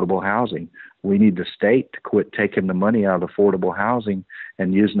need affordable housing. We need the state to quit taking the money out of affordable housing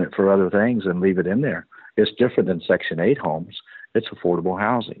and using it for other things and leave it in there. It's different than Section 8 homes. It's affordable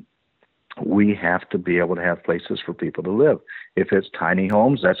housing. We have to be able to have places for people to live. If it's tiny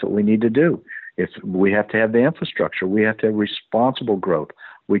homes, that's what we need to do. If we have to have the infrastructure, we have to have responsible growth.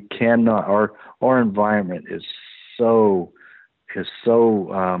 We cannot. Our environment is so. What's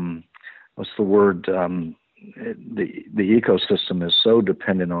the word? The ecosystem is so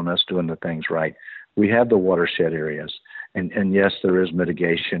dependent on us doing the things right. We have the watershed areas, and yes, there is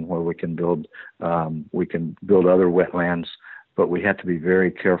mitigation where we can build other wetlands, but we have to be very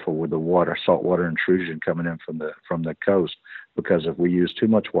careful with the saltwater intrusion coming in from the coast, because if we use too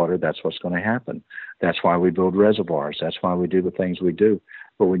much water, that's what's going to happen. That's why we build reservoirs. That's why we do the things we do.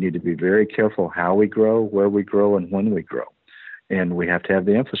 But we need to be very careful how we grow, where we grow, and when we grow. And we have to have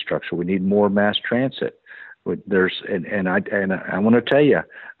the infrastructure. We need more mass transit. I want to tell you,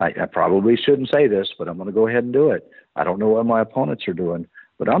 I probably shouldn't say this, but I'm going to go ahead and do it. I don't know what my opponents are doing,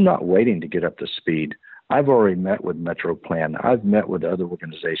 but I'm not waiting to get up to speed. I've already met with Metro Plan. I've met with other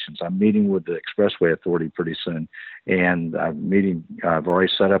organizations. I'm meeting with the Expressway Authority pretty soon, and I've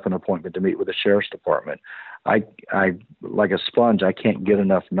already set up an appointment to meet with the Sheriff's Department. I like a sponge. I can't get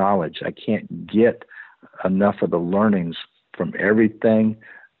enough knowledge. I can't get enough of the learnings from everything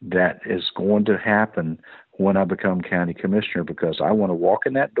that is going to happen when I become county commissioner, because I want to walk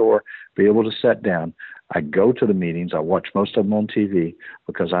in that door, be able to sit down. I go to the meetings. I watch most of them on TV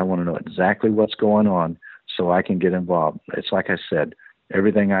because I want to know exactly what's going on so I can get involved. It's like I said,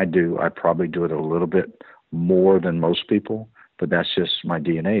 everything I do, I probably do it a little bit more than most people, but that's just my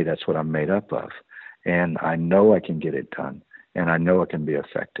DNA. That's what I'm made up of. And I know I can get it done, and I know it can be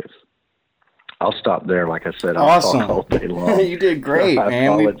effective. I'll stop there. Like I said, I'll talk all day long. You did great, man. I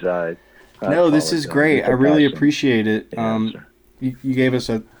apologize. This is great. I really appreciate it. Yeah, you gave us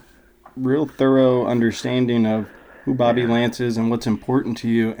a real thorough understanding of who Bobby Lance is and what's important to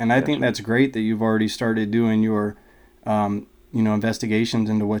you. And I think that's great that you've already started doing your investigations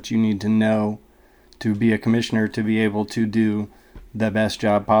into what you need to know to be a commissioner, to be able to do the best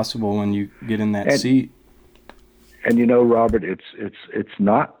job possible when you get in that seat. And Robert, it's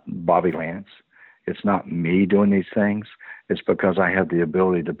not Bobby Lance. It's not me doing these things. It's because I have the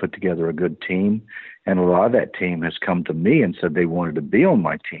ability to put together a good team. And a lot of that team has come to me and said they wanted to be on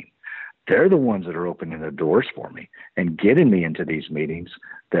my team. They're the ones that are opening the doors for me and getting me into these meetings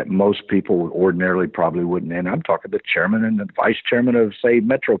that most people ordinarily probably wouldn't. And I'm talking the chairman and the vice chairman of, say,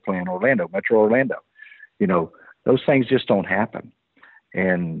 Metro Orlando. Those things just don't happen.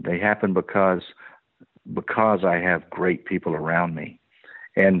 And they happen because I have great people around me.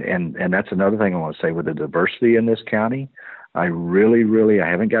 And that's another thing I want to say with the diversity in this county. I really, I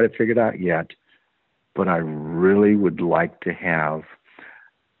haven't got it figured out yet, but I really would like to have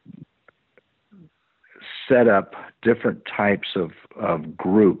set up different types of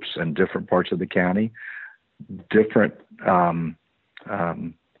groups in different parts of the county, different from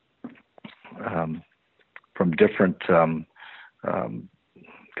different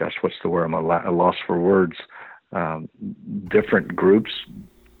what's the word? I'm a loss for words. Different groups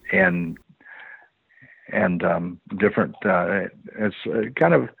and different it's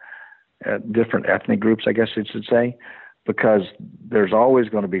kind of different ethnic groups, I guess you should say, because there's always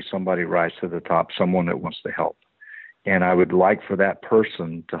going to be somebody rise to the top, someone that wants to help. And I would like for that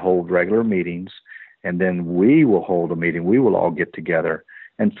person to hold regular meetings, and then we will hold a meeting. We will all get together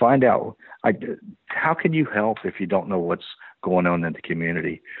and find out, how can you help if you don't know what's going on in the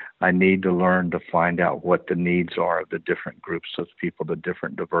community? I need to learn to find out what the needs are of the different groups of people, the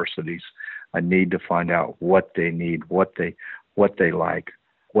different diversities. I need to find out what they need, what they like,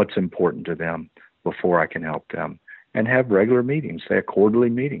 what's important to them before I can help them. And have regular meetings, say quarterly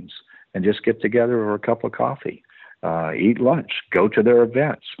meetings, and just get together over a cup of coffee, eat lunch, go to their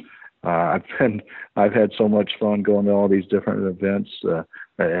events. I've had so much fun going to all these different events,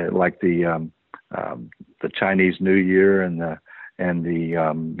 like the Chinese New Year and the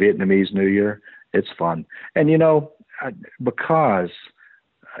Vietnamese New Year. It's fun, and because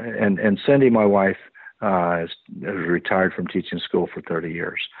Cindy, my wife, is retired from teaching school for 30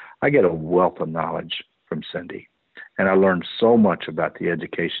 years. I get a wealth of knowledge from Cindy. And I learned so much about the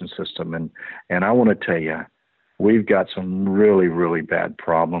education system. And I want to tell you, we've got some really, really bad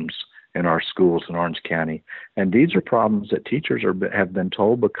problems in our schools in Orange County. And these are problems that teachers have been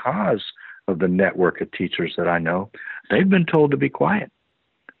told, because of the network of teachers that I know, they've been told to be quiet.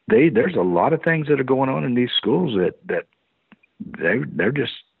 There's a lot of things that are going on in these schools that they're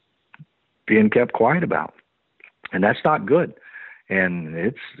just being kept quiet about. And that's not good. And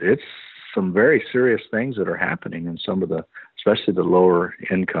it's some very serious things that are happening in some of especially the lower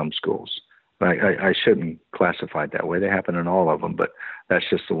income schools. I shouldn't classify it that way. They happen in all of them, but that's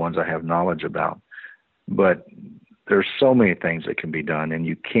just the ones I have knowledge about. But there's so many things that can be done, and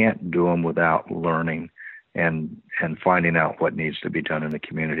you can't do them without learning and finding out what needs to be done in the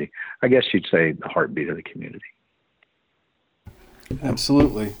community. I guess you'd say the heartbeat of the community.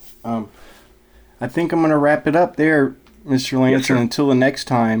 Absolutely. I think I'm going to wrap it up there, Mr. Lance, and until the next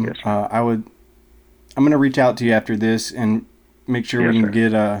time, I'm going to reach out to you after this and make sure we can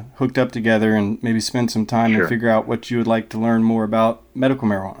get hooked up together and maybe spend some time and figure out what you would like to learn more about medical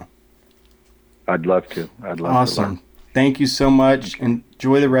marijuana. I'd love to. Awesome. To learn. Thank you so much. Okay.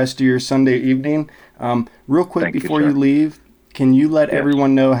 Enjoy the rest of your Sunday evening. Real quick before you leave, can you let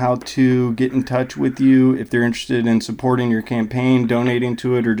everyone know how to get in touch with you if they're interested in supporting your campaign, donating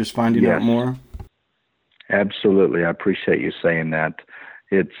to it, or just finding out more? Absolutely. I appreciate you saying that.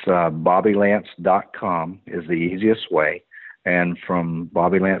 It's BobbyLance.com is the easiest way. And from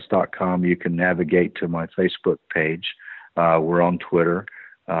BobbyLance.com, you can navigate to my Facebook page. We're on Twitter.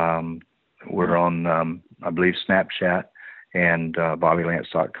 We're on, I believe, Snapchat, and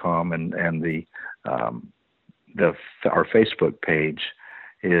BobbyLance.com. And our Facebook page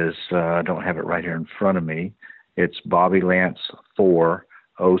is, I don't have it right here in front of me. It's Bobby Lance 4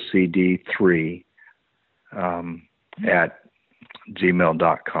 OCD3 at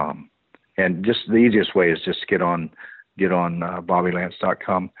gmail.com. And just the easiest way is just get on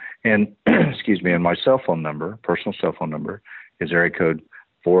BobbyLance.com. And excuse me, and my cell phone number, personal cell phone number, is area code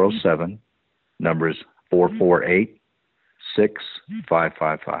 407. Number is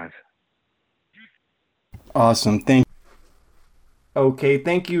 448-6555. Awesome. Thank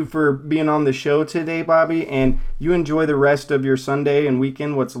you for being on the show today, Bobby, and you enjoy the rest of your Sunday and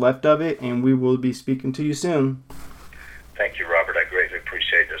weekend, what's left of it, and we will be speaking to you soon. Thank you, Robert. I greatly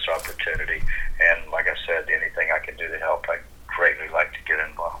appreciate this opportunity, and like I said, anything I can do to help, I'd greatly like to get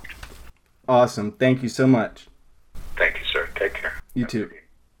involved. Awesome. Thank you so much. Thank you, sir. Take care. You too.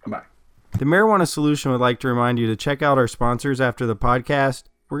 Bye. The Marijuana Solution would like to remind you to check out our sponsors after the podcast.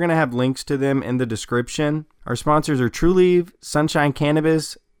 We're going to have links to them in the description. Our sponsors are TrueLeave, Sunshine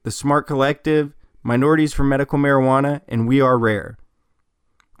Cannabis, The Smart Collective, Minorities for Medical Marijuana, and We Are Rare.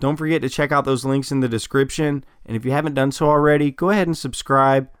 Don't forget to check out those links in the description, and if you haven't done so already, go ahead and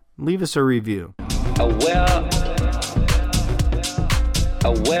subscribe. Leave us a review. Aware of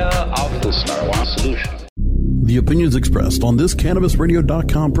the Marijuana Solution. The opinions expressed on this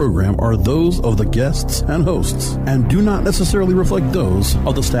CannabisRadio.com program are those of the guests and hosts and do not necessarily reflect those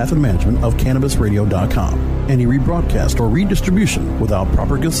of the staff and management of CannabisRadio.com. Any rebroadcast or redistribution without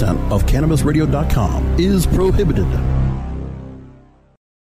proper consent of CannabisRadio.com is prohibited.